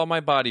control all my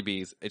body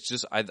bees. It's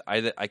just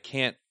I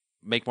can't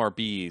make more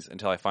bees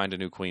until I find a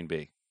new queen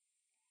bee.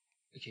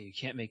 Okay, you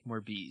can't make more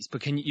bees,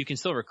 but you can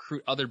still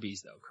recruit other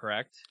bees though,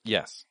 correct?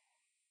 Yes.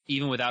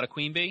 Even without a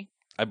queen bee?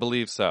 I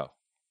believe so.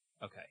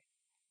 Okay.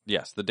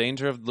 Yes, the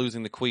danger of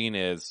losing the queen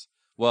is,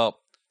 well,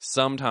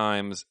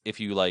 sometimes if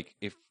you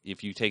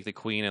take the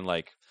queen and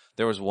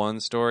there was one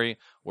story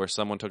where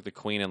someone took the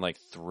queen and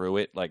threw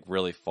it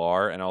really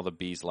far and all the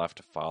bees left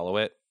to follow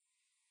it.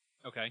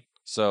 Okay.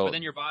 So but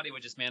then your body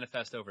would just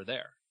manifest over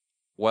there.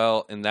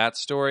 Well, in that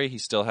story he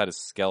still had his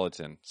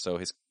skeleton. So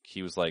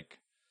he was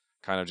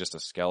kind of just a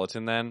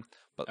skeleton then,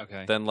 but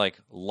okay. Then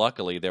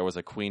luckily there was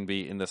a queen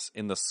bee in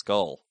the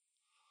skull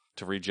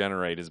to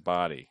regenerate his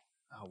body.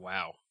 Oh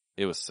wow.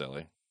 It was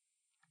silly.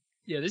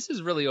 Yeah, this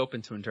is really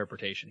open to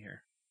interpretation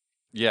here.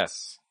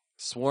 Yes.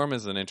 Swarm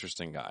is an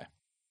interesting guy.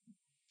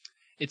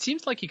 It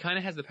seems like he kind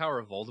of has the power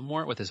of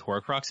Voldemort with his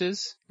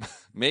Horcruxes.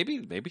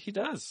 Maybe he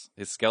does.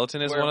 His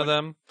skeleton is one of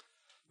them.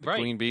 The right.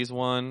 Queen Bee's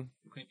one.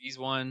 The Queen Bee's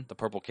one. The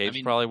Purple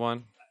Cape's probably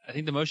one. I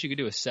think the most you could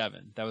do is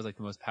 7. That was the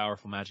most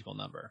powerful magical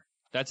number.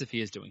 That's if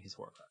he is doing his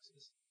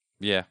Horcruxes.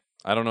 Yeah.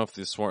 I don't know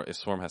if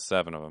Swarm has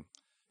 7 of them.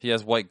 He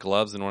has white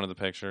gloves in one of the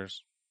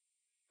pictures.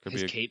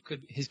 His cape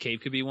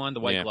could be one. The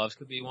white gloves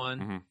could be one.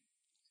 Mm-hmm.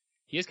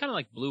 He has kind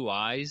of blue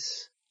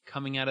eyes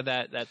coming out of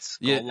that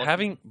skull. Yeah,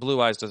 having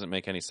blue eyes doesn't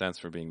make any sense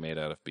for being made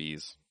out of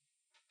bees.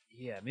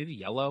 Yeah, maybe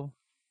yellow.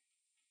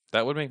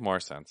 That would make more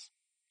sense.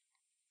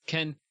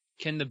 Can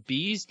the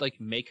bees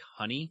make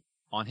honey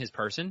on his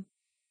person?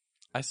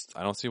 I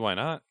don't see why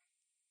not.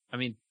 I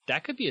mean,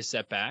 that could be a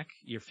setback.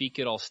 Your feet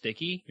get all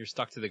sticky. You're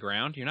stuck to the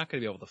ground. You're not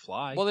going to be able to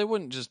fly. Well, they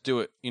wouldn't just do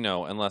it,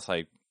 unless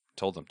I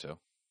told them to.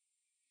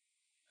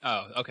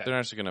 Oh, okay. They're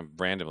not just going to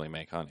randomly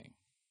make honey.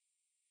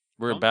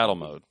 We're in battle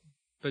mode.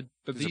 But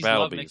bees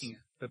love making.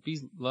 But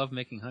bees love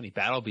making honey.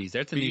 Battle bees.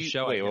 That's a new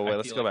show. Wait.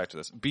 Let's go back to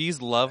this.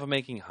 Bees love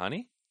making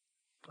honey.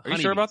 Are you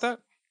sure about that?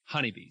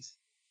 Honeybees.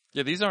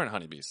 Yeah, these aren't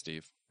honeybees,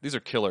 Steve. These are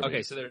killer bees.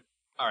 Okay, so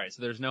all right.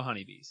 So there's no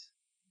honeybees.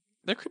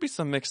 There could be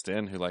some mixed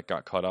in who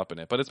got caught up in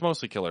it, but it's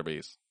mostly killer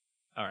bees.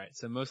 All right,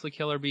 so mostly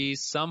killer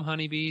bees, some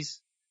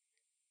honeybees.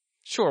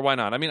 Sure, why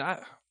not? I mean,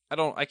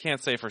 I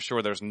can't say for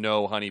sure there's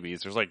no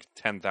honeybees. There's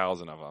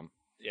 10,000 of them.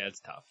 Yeah, it's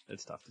tough.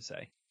 It's tough to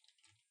say.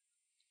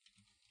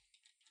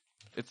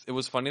 It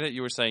was funny that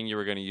you were saying you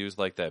were going to use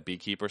that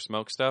beekeeper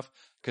smoke stuff,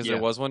 because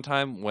there was one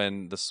time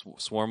when the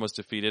swarm was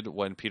defeated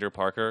when Peter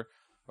Parker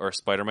or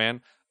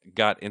Spider-Man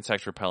got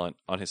insect repellent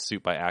on his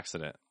suit by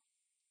accident.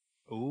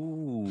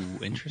 Ooh,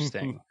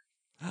 interesting.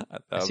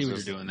 I see what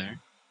you're doing there.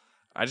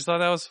 I just thought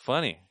that was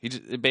funny.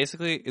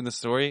 Basically in the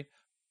story,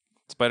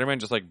 Spider-Man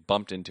just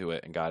bumped into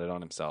it and got it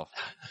on himself.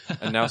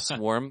 And now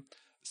Swarm,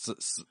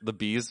 the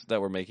bees that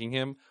were making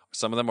him,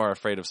 some of them are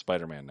afraid of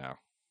Spider-Man now.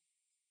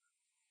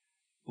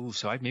 Ooh,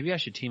 so maybe I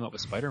should team up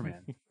with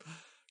Spider-Man.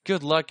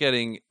 Good luck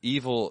getting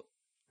evil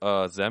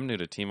Zemnu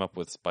to team up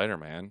with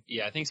Spider-Man.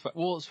 Yeah, I think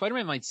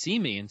Spider-Man might see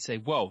me and say,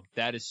 "Whoa,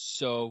 that is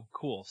so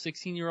cool."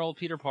 16-year-old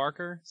Peter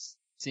Parker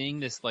seeing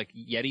this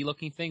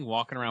Yeti-looking thing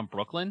walking around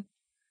Brooklyn.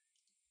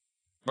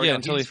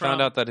 Until he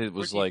found out that it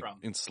was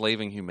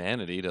enslaving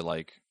humanity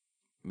to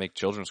make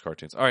children's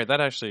cartoons. All right,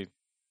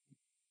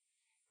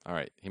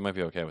 he might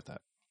be okay with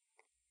that.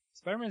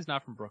 Spider-Man's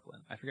not from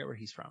Brooklyn. I forget where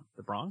he's from.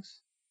 The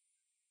Bronx?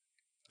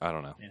 I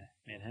don't know.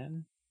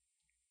 Manhattan?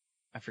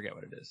 I forget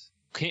what it is.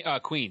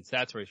 Queens.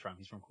 That's where he's from.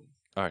 He's from Queens.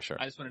 All right, sure.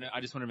 I just wanted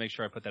to make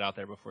sure I put that out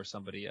there before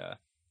somebody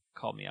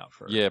called me out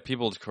for. Yeah,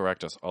 people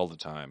correct us all the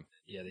time.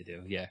 Yeah, they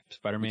do. Yeah,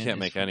 Spider-Man. We can't is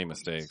make from any the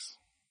movies. mistakes.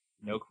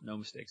 No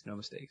mistakes. No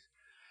mistakes.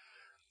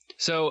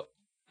 So,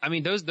 I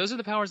mean, those are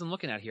the powers I'm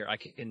looking at here. I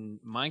can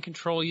mind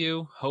control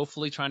you.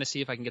 Hopefully, trying to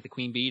see if I can get the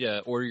queen bee to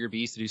order your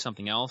bees to do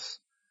something else.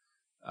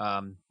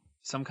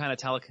 Some kind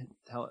of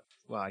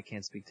well, I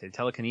can't speak to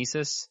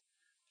telekinesis.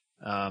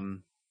 I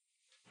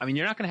mean,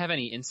 you're not going to have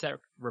any insect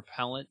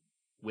repellent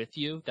with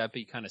you. That'd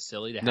be kind of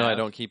silly to have. No, I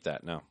don't keep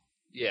that. No.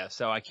 Yeah,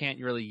 so I can't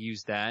really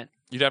use that.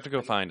 You'd have to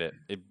go find it.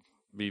 It'd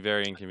be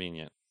very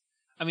inconvenient.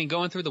 I mean,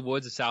 going through the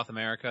woods of South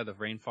America, the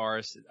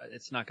rainforest,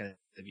 it's not going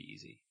to be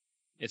easy.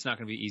 It's not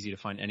going to be easy to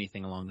find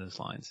anything along those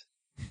lines.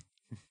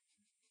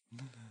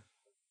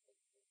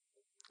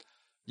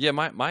 Yeah,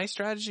 my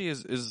strategy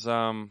is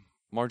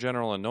more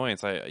general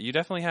annoyance. You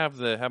definitely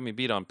have me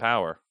beat on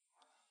power.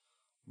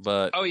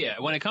 But Oh yeah,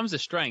 when it comes to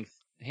strength,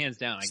 hands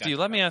down, I got Steve, you.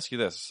 let me ask you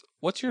this.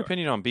 What's your Sure.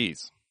 opinion on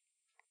bees?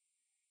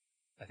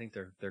 I think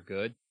they're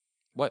good.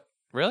 What?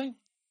 Really?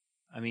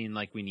 I mean,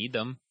 like, we need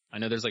them. I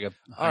know there's like a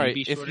All right,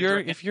 honeybee if shortage you're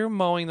right now. if you're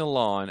mowing the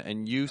lawn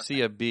and you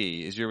see a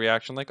bee, is your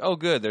reaction like, "Oh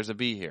good, there's a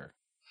bee here."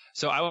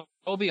 So I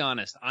will be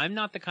honest, I'm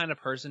not the kind of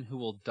person who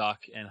will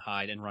duck and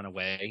hide and run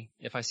away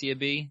if I see a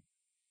bee.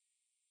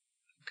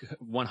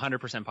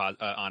 100%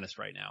 honest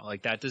right now.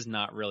 Like, that does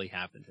not really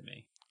happen to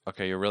me.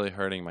 Okay, you're really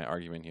hurting my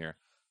argument here.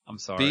 I'm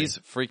sorry. Bees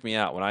freak me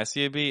out. When I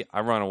see a bee,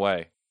 I run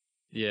away.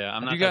 Yeah, I'm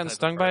Have not you that gotten type of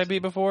stung by a bee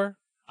person. before?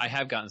 I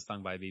have gotten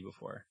stung by a bee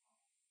before.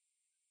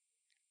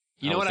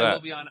 You How know was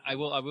what? that? I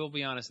will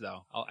be honest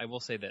though. I will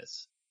say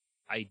this.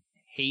 I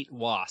hate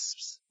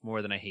wasps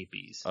more than I hate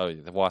bees. Oh,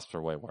 the wasps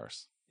are way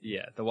worse.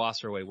 Yeah, the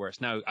wasps are way worse.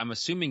 Now, I'm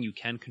assuming you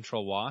can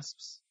control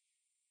wasps.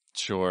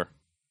 Sure.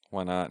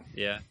 Why not?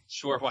 Yeah,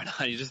 sure. Why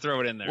not? You just throw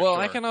it in there. Well,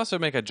 sure. I can also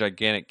make a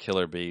gigantic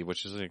killer bee,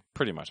 which is like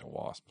pretty much a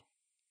wasp.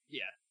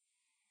 Yeah.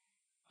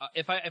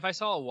 If I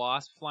saw a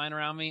wasp flying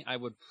around me, I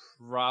would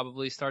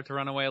probably start to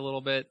run away a little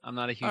bit. I'm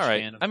not a huge All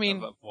right. fan of, I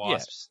mean, of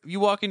wasps.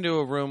 You walk into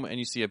a room and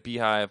you see a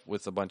beehive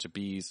with a bunch of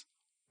bees.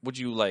 Would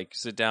you like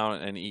sit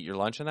down and eat your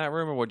lunch in that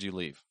room, or would you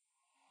leave?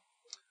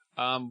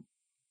 I'd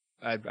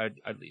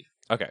leave.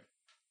 Okay.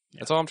 Yeah.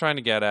 That's all I'm trying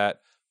to get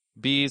at.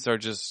 Bees are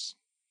just,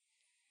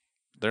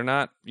 they're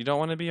not, you don't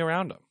want to be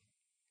around them.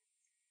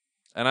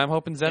 And I'm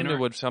hoping Zemna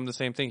would come the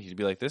same thing. He'd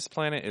be like, this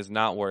planet is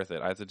not worth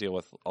it. I have to deal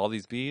with all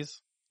these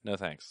bees. No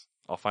thanks.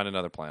 I'll find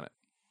another planet.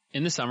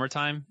 In the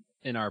summertime,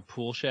 in our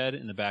pool shed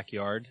in the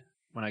backyard,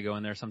 when I go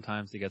in there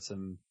sometimes to get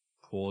some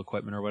pool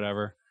equipment or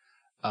whatever,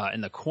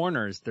 in the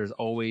corners, there's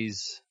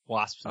always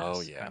wasp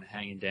nests kind of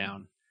hanging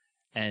down.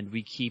 And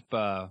we keep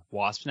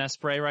wasp nest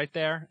spray right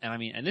there. And I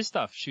mean, and this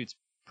stuff shoots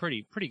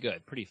pretty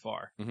good, pretty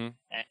far. Mm-hmm.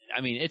 And,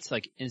 I mean, it's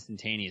like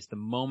instantaneous. The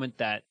moment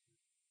that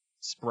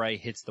spray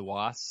hits the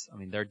wasps, I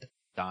mean, they're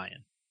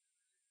dying.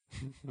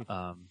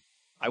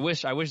 I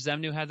wish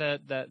Zemnu had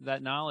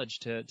that knowledge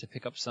to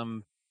pick up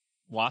some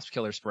wasp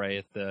killer spray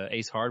at the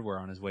Ace Hardware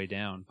on his way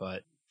down,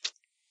 but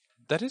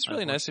that is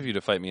really nice of you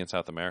to fight me in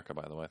South America,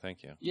 by the way.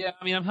 Thank you. Yeah,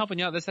 I mean, I'm helping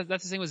you out. That's the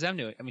thing with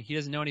Zemnu. I mean, he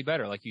doesn't know any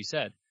better, like you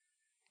said.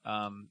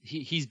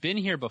 He's been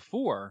here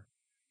before,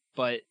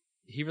 but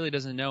he really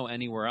doesn't know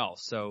anywhere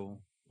else. So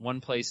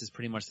one place is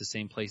pretty much the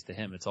same place to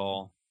him. It's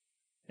all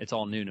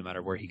new no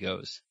matter where he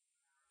goes.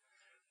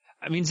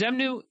 I mean,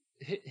 Zemnu,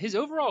 his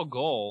overall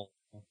goal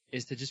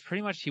is to just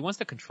pretty much, he wants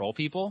to control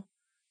people.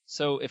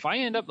 So if I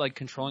end up like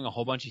controlling a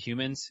whole bunch of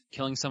humans,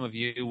 killing some of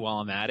you while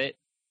I'm at it,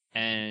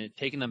 and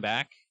taking them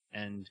back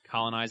and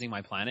colonizing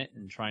my planet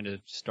and trying to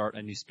start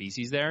a new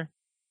species there,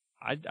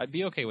 I'd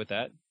be okay with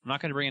that. I'm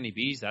not going to bring any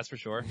bees, that's for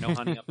sure. No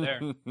honey up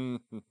there. You're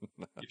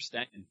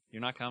staying.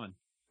 You're not coming.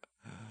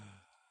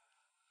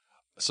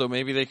 So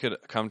maybe they could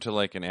come to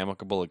like an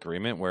amicable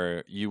agreement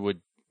where you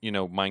would,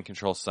 mind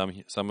control some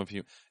of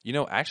you.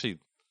 Actually,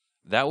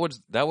 that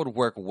would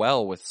work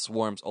well with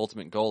Swarm's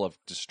ultimate goal of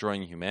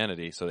destroying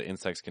humanity so the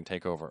insects can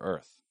take over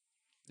Earth.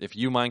 If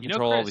you mind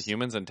control all the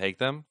humans and take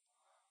them,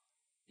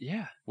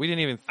 yeah, we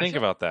didn't even think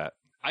about that.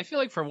 I feel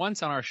like for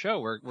once on our show,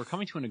 we're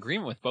coming to an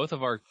agreement with both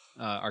of our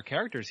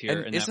characters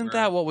here. And isn't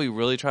that what we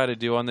really try to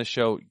do on this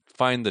show?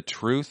 Find the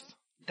truth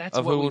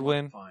of who would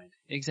win. Find.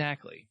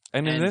 Exactly.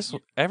 And in this,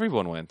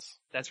 everyone wins.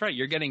 That's right.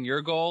 You're getting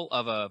your goal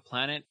of a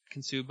planet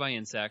consumed by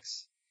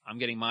insects. I'm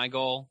getting my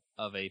goal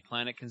of a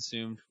planet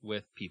consumed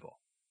with people.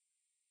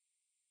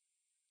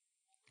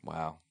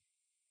 Wow.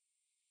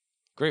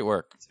 Great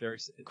work. It's very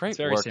great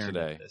very work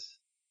today.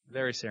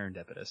 Very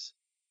serendipitous.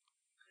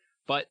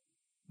 But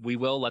we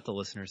will let the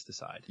listeners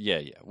decide. Yeah.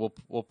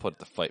 We'll put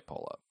the fight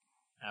poll up.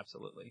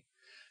 Absolutely.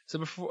 So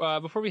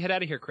before we head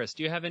out of here, Chris,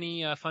 do you have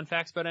any fun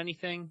facts about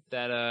anything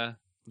that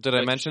Did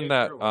I mention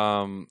that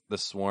the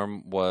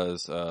Swarm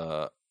was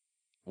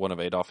one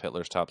of Adolf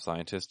Hitler's top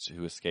scientists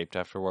who escaped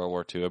after World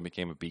War II and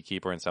became a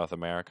beekeeper in South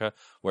America,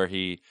 where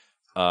he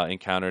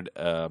encountered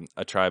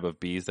a tribe of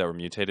bees that were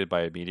mutated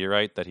by a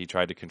meteorite that he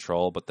tried to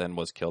control, but then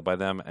was killed by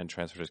them and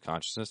transferred his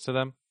consciousness to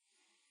them?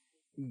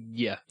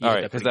 Yeah. All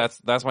right, because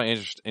that's my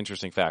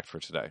interesting fact for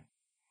today.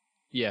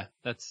 Yeah,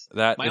 that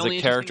is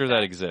a character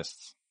that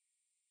exists.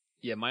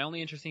 Yeah, my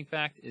only interesting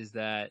fact is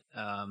that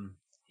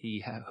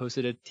he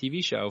hosted a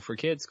TV show for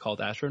kids called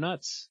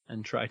Astronauts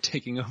and tried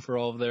taking over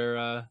all of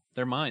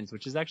their minds,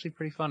 which is actually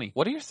pretty funny.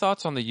 What are your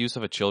thoughts on the use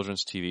of a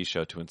children's TV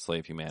show to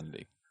enslave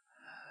humanity?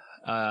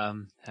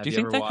 Have Do you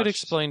think ever that could watched-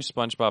 explain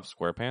SpongeBob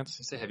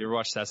SquarePants? Have you ever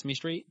watched Sesame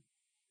Street?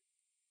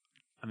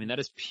 I mean, that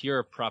is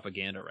pure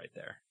propaganda right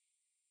there.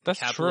 That's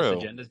Capitalist true.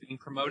 agenda is being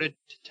promoted,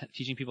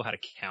 teaching people how to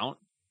count.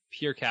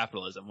 Pure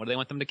capitalism. What do they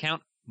want them to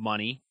count?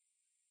 Money.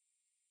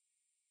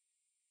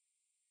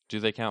 Do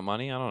they count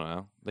money? I don't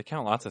know. They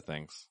count lots of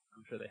things.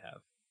 I'm sure they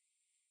have.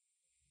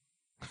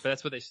 But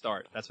that's what they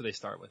start. That's what they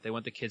start with. They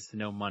want the kids to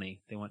know money.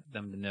 They want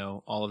them to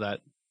know all of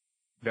that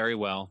very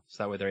well,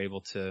 so that way they're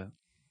able to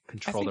I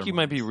control think their you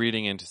might be minds.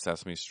 reading into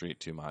Sesame Street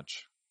too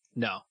much.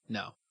 No.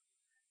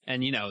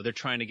 And they're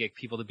trying to get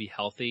people to be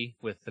healthy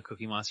with the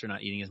Cookie Monster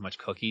not eating as much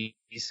cookies.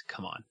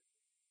 Come on.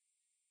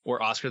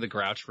 Or Oscar the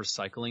Grouch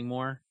recycling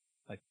more.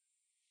 Like,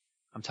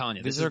 I'm telling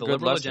you, this These are is the good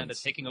liberal lessons. agenda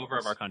taking over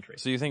of our country.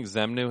 So you think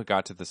Zemnu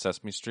got to the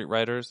Sesame Street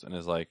writers and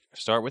is like,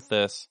 start with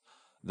this,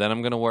 then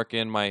I'm going to work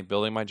in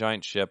building my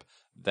giant ship,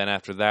 then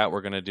after that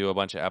we're going to do a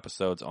bunch of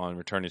episodes on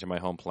returning to my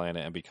home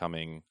planet and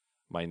becoming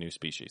my new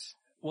species.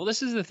 Well,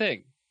 this is the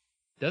thing.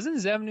 Doesn't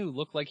Zemnu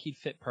look like he'd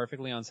fit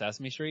perfectly on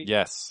Sesame Street?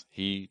 Yes,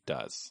 he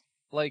does.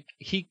 Like,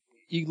 he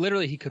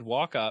could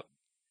walk up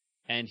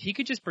and he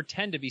could just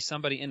pretend to be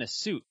somebody in a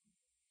suit.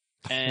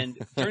 And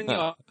during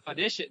the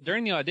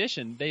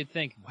audition, they'd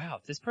think,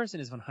 wow, this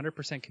person is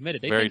 100%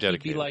 committed. They Very think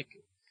dedicated.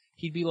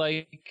 He'd be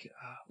like,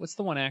 what's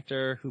the one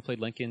actor who played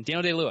Lincoln?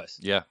 Daniel Day-Lewis.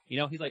 Yeah.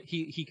 He's like,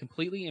 he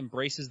completely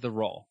embraces the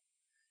role.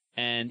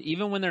 And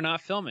even when they're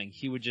not filming,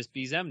 he would just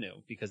be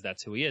Zemnu because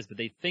that's who he is. But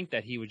they think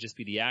that he would just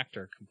be the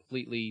actor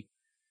completely,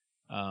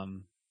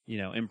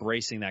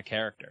 embracing that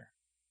character.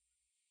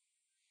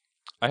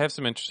 I have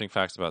some interesting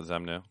facts about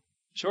Zemnu.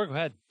 Sure, go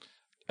ahead.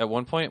 At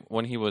one point,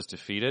 when he was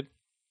defeated,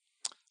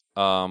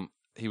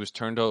 he was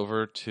turned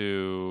over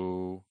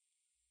to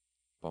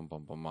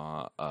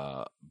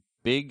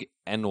Big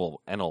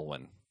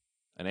Enelwyn,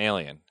 an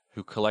alien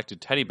who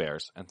collected teddy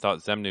bears and thought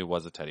Zemnu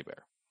was a teddy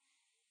bear.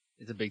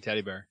 It's a big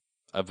teddy bear.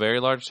 A very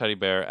large teddy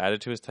bear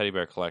added to his teddy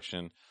bear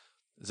collection.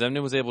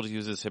 Zemnu was able to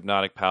use his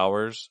hypnotic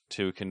powers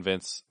to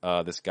convince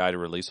this guy to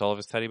release all of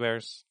his teddy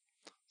bears.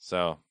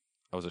 So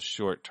it was a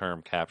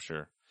short-term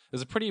capture. It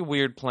was a pretty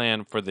weird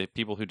plan for the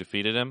people who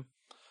defeated him.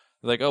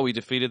 They're like, oh, we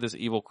defeated this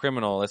evil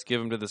criminal. Let's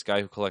give him to this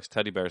guy who collects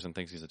teddy bears and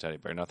thinks he's a teddy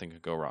bear. Nothing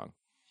could go wrong.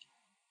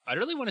 I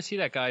really want to see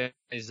that guy's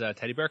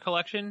teddy bear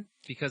collection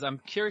because I'm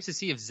curious to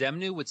see if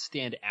Zemnu would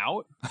stand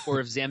out or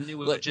if Zemnu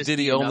would just Did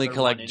he be only another one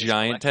collect in his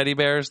giant collection. teddy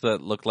bears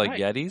that looked like Right.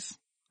 Yetis?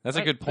 That's a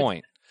Right, good but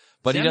point.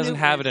 But he doesn't Zemnu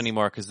have it is-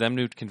 anymore because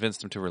Zemnu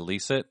convinced him to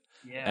release it,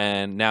 Yeah.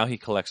 and now he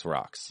collects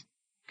rocks.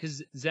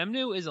 Because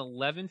Zemnu is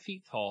 11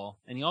 feet tall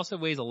and he also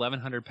weighs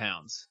 1,100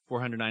 pounds,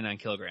 499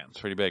 kilograms. It's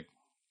pretty big.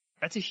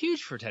 That's a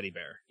huge for a teddy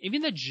bear.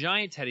 Even the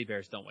giant teddy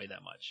bears don't weigh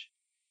that much.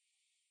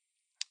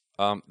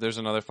 There's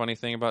another funny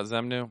thing about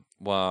Zemnu.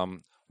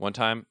 One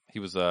time he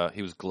was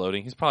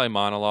gloating. He's probably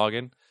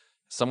monologuing.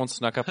 Someone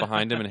snuck up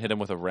behind him and hit him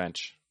with a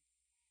wrench.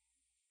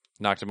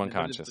 Knocked him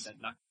unconscious.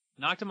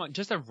 Knocked him on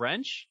just a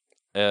wrench?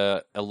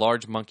 A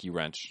large monkey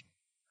wrench.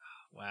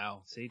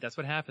 Wow. See, that's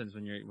what happens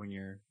when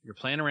you're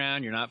playing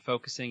around, you're not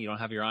focusing, you don't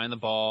have your eye on the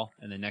ball,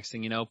 and the next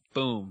thing you know,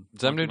 boom. Zemnu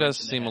does Monkey wrench in the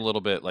seem a head.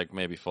 little bit like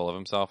maybe full of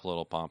himself, a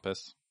little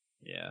pompous.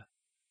 Yeah.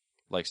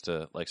 Likes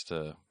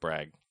to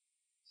brag.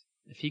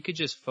 If he could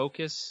just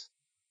focus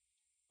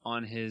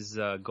on his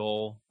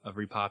goal of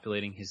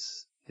repopulating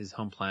his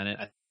home planet,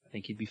 I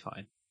think he'd be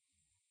fine.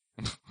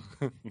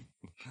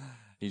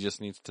 He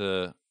just needs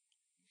to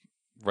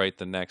write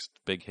the next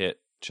big hit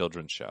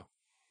children's show.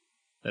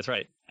 That's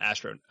right.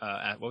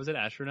 What was it?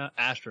 Astronauts.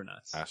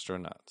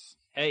 Astronauts.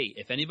 Hey,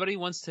 if anybody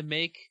wants to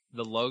make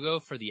the logo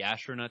for the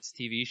Astronauts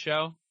TV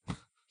show,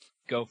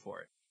 go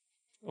for it.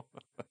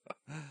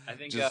 I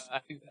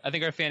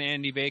think our fan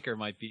Andy Baker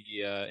might be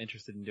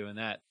interested in doing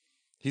that.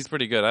 He's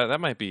pretty good. That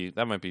might be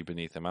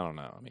beneath him. I don't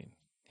know. I mean,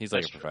 he's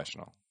like That's a true.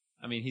 professional.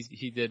 I mean,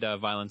 he did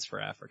Violence for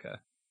Africa.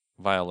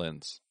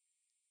 Violins.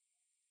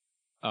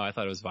 Oh, I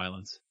thought it was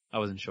Violence. I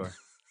wasn't sure.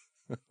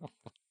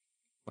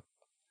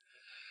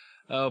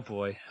 Oh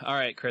boy. All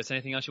right, Chris.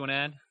 Anything else you want to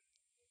add?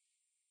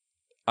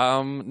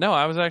 No,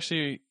 I was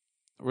actually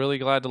really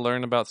glad to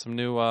learn about some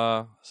new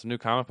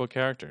comic book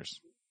characters.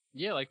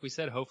 Yeah, like we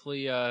said,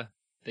 hopefully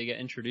they get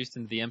introduced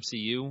into the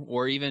MCU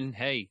or even,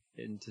 hey,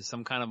 into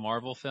some kind of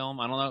Marvel film.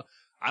 I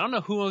don't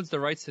know who owns the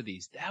rights to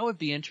these. That would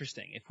be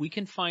interesting. If we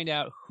can find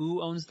out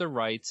who owns the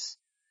rights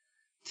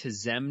to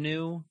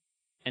Zemnu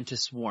and to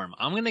Swarm.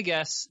 I'm going to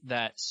guess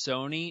that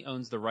Sony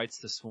owns the rights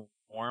to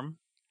Swarm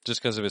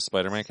Just because of his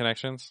Spider-Man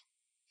connections?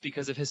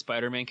 because of his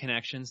Spider-Man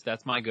connections.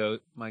 That's my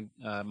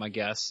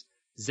guess.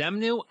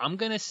 Zemnu, I'm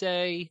going to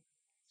say,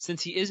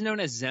 since he is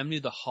known as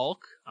Zemnu the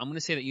Hulk, I'm going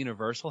to say that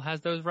Universal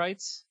has those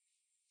rights.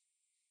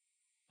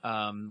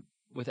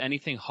 With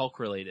anything Hulk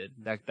related,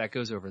 that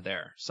goes over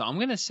there. So I'm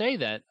going to say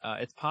that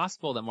it's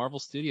possible that Marvel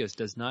Studios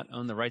does not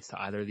own the rights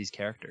to either of these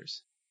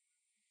characters.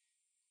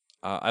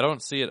 I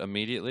don't see it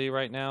immediately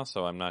right now,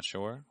 so I'm not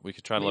sure. We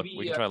could try to look. Maybe,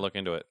 We can try to look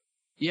into it.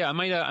 Yeah, I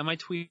might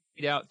tweet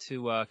out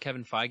to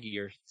Kevin Feige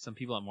or some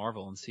people at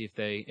Marvel and see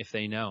if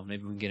they know.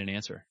 Maybe we can get an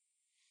answer.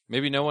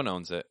 Maybe no one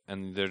owns it,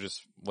 and they're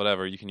just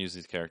whatever. You can use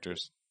these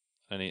characters,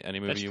 any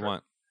movie That's you true.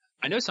 want.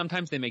 I know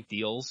sometimes they make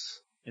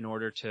deals in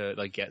order to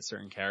like get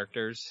certain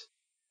characters.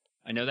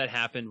 I know that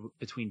happened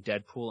between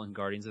Deadpool and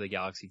Guardians of the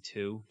Galaxy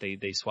 2.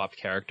 They swapped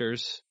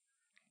characters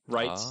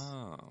rights.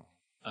 Oh.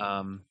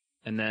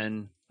 And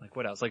then like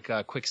what else? Like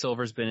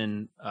Quicksilver's been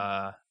in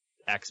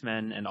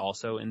X-Men and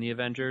also in the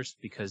Avengers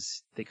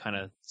because they kind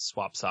of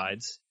swap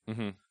sides.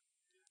 Mm-hmm.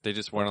 They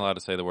just weren't allowed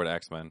to say the word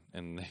X-Men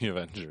in the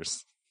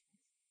Avengers.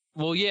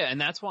 Well, yeah, and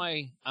that's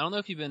why I don't know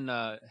if you've been.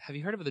 Have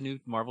you heard of the new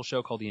Marvel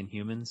show called The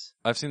Inhumans?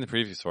 I've seen the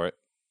previews for it.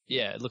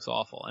 Yeah, it looks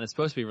awful, and it's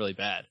supposed to be really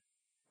bad.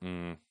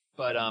 Mm.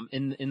 But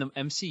in the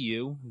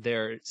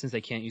MCU, since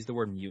they can't use the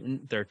word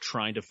mutant, they're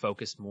trying to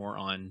focus more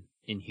on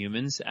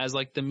Inhumans as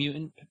like the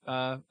mutant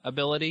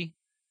ability.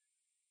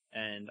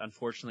 And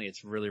unfortunately,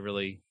 it's really,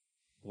 really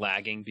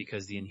lagging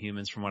because the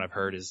Inhumans, from what I've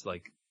heard, is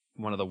like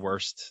one of the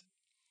worst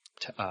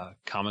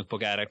comic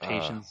book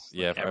adaptations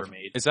ever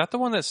made. Is that the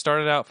one that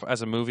started out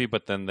as a movie,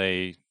 but then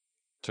they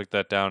took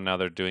that down? Now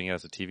they're doing it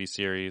as a TV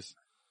series.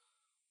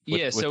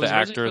 With so the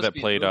actor that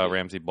played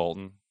Ramsey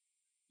Bolton.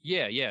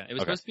 Yeah. It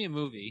was supposed to be a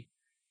movie,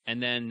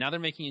 and then now they're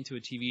making it into a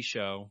TV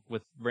show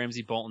with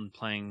Ramsey Bolton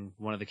playing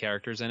one of the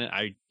characters in it.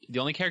 The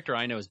only character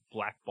I know is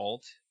Black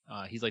Bolt.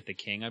 He's like the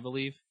king, I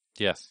believe.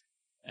 Yes.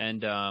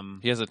 And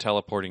he has a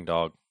teleporting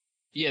dog.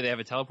 Yeah, they have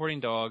a teleporting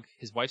dog.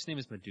 His wife's name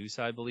is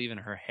Medusa, I believe, and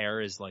her hair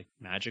is like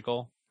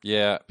magical.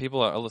 Yeah,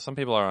 some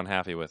people are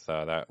unhappy with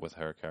that with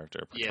her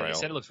character portrayal. Yeah, they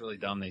said it looks really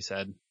dumb. They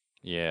said.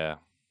 Yeah.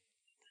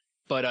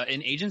 But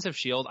in Agents of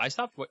S.H.I.E.L.D., I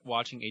stopped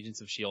watching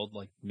Agents of S.H.I.E.L.D.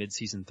 like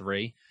mid-season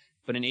 3.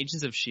 But in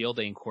Agents of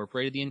S.H.I.E.L.D., they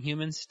incorporated the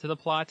Inhumans to the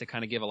plot to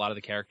kind of give a lot of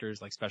the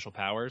characters like special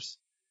powers.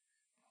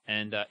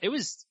 And it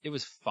was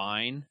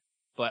fine,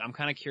 but I'm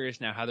kind of curious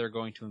now how they're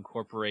going to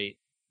incorporate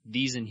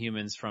these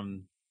Inhumans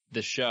from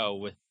the show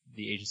with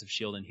the Agents of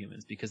S.H.I.E.L.D.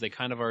 Inhumans, because they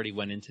kind of already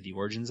went into the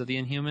origins of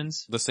the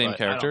Inhumans. The same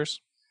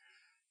characters?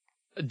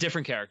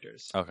 Different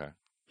characters. Okay.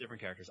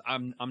 Different characters.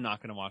 I'm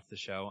not going to watch the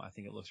show. I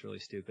think it looks really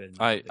stupid.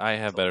 I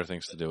have better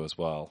things to do as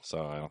well,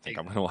 so I don't think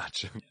I'm going to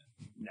watch it.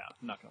 No,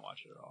 I'm not going to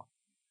watch it at all.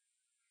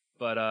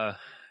 But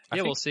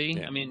we'll see.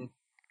 Yeah. I mean,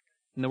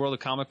 in the world of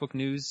comic book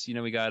news,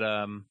 we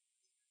got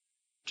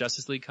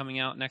Justice League coming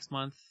out next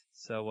month,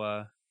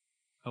 so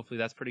hopefully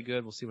that's pretty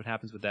good. We'll see what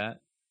happens with that.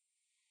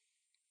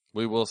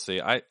 We will see.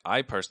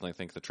 I personally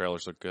think the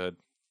trailers look good.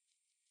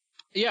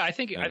 Yeah, I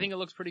think it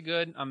looks pretty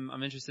good.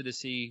 I'm interested to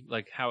see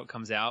like how it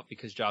comes out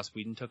because Joss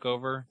Whedon took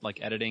over like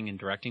editing and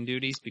directing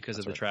duties because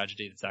of the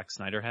tragedy that Zack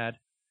Snyder had.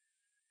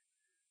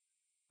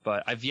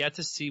 But I've yet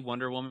to see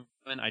Wonder Woman.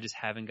 I just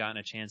haven't gotten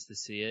a chance to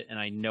see it, and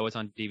I know it's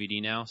on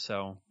DVD now,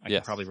 so I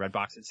can probably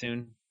Redbox it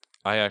soon.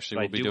 I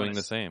actually will be doing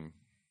the same.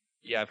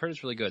 Yeah, I've heard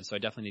it's really good, so I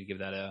definitely need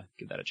to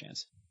give that a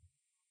chance.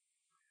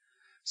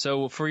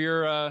 So for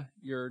your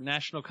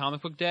National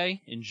Comic Book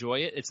Day, enjoy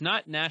it. It's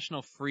not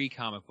National Free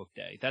Comic Book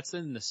Day. That's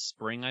in the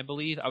spring, I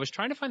believe. I was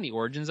trying to find the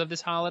origins of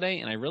this holiday,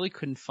 and I really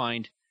couldn't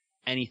find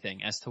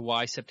anything as to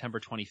why September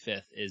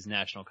 25th is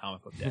National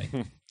Comic Book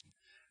Day.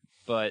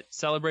 But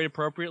celebrate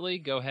appropriately.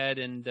 Go ahead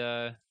and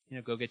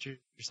go get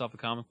yourself a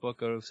comic book.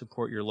 Go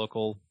support your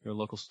local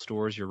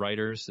stores, your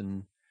writers,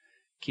 and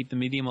keep the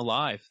medium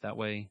alive. That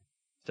way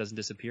it doesn't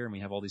disappear, and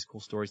we have all these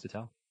cool stories to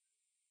tell.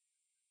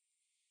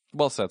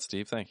 Well said,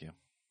 Steve. Thank you.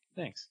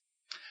 Thanks.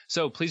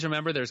 So please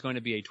remember there's going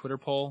to be a Twitter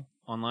poll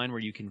online where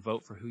you can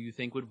vote for who you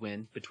think would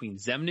win between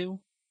Xemnu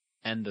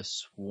and the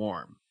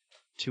Swarm,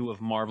 two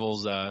of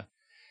Marvel's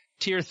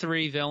tier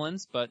 3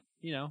 villains, but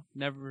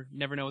never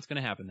know what's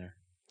going to happen there.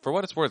 For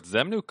what it's worth,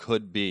 Xemnu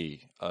could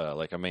be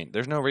like a main.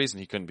 There's no reason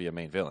he couldn't be a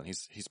main villain.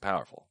 He's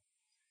powerful.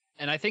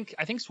 And I think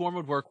Swarm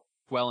would work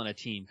well in a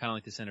team, kind of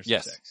like the Sinister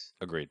Six. Yes,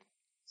 agreed.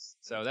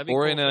 So that'd be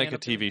or cool in like a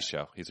TV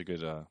show. He's a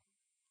good a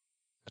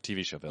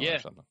TV show villain or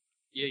something.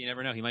 Yeah, you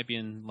never know. He might be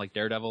in like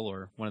Daredevil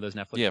or one of those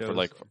Netflix shows. Yeah, for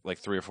like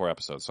 3 or 4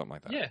 episodes, something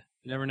like that. Yeah,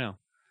 you never know.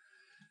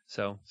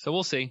 So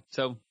we'll see.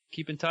 So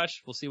keep in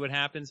touch. We'll see what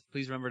happens.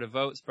 Please remember to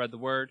vote, spread the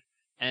word.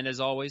 And as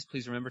always,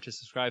 please remember to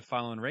subscribe,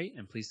 follow, and rate,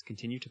 and please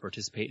continue to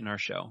participate in our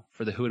show.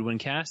 For the Who Would Win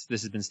cast,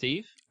 this has been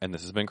Steve. And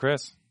this has been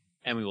Chris.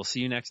 And we will see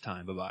you next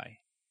time. Bye-bye.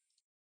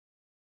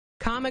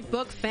 Comic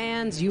book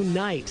fans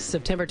unite.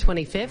 September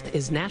 25th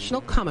is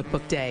National Comic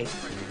Book Day.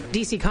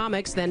 DC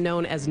Comics, then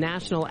known as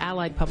National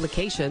Allied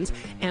Publications,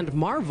 and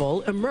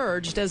Marvel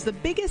emerged as the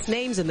biggest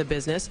names in the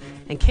business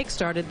and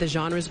kickstarted the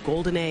genre's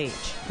golden age.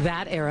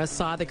 That era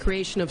saw the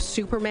creation of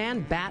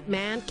Superman,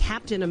 Batman,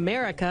 Captain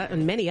America,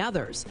 and many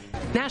others.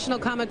 National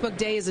Comic Book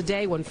Day is a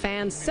day when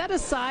fans set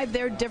aside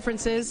their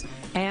differences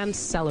and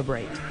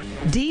celebrate.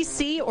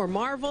 DC or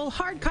Marvel,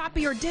 hard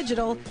copy or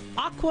digital,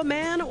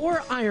 Aquaman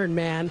or Iron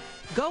Man,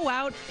 go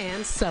out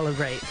and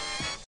celebrate.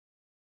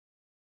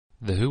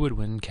 The Who Would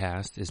Win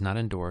cast is not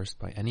endorsed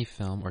by any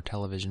film or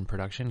television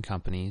production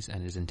companies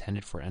and is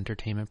intended for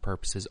entertainment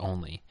purposes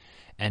only.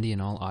 Any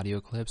and all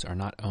audio clips are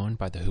not owned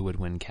by the Who Would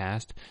Win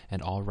cast,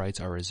 and all rights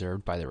are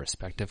reserved by their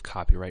respective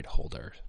copyright holders.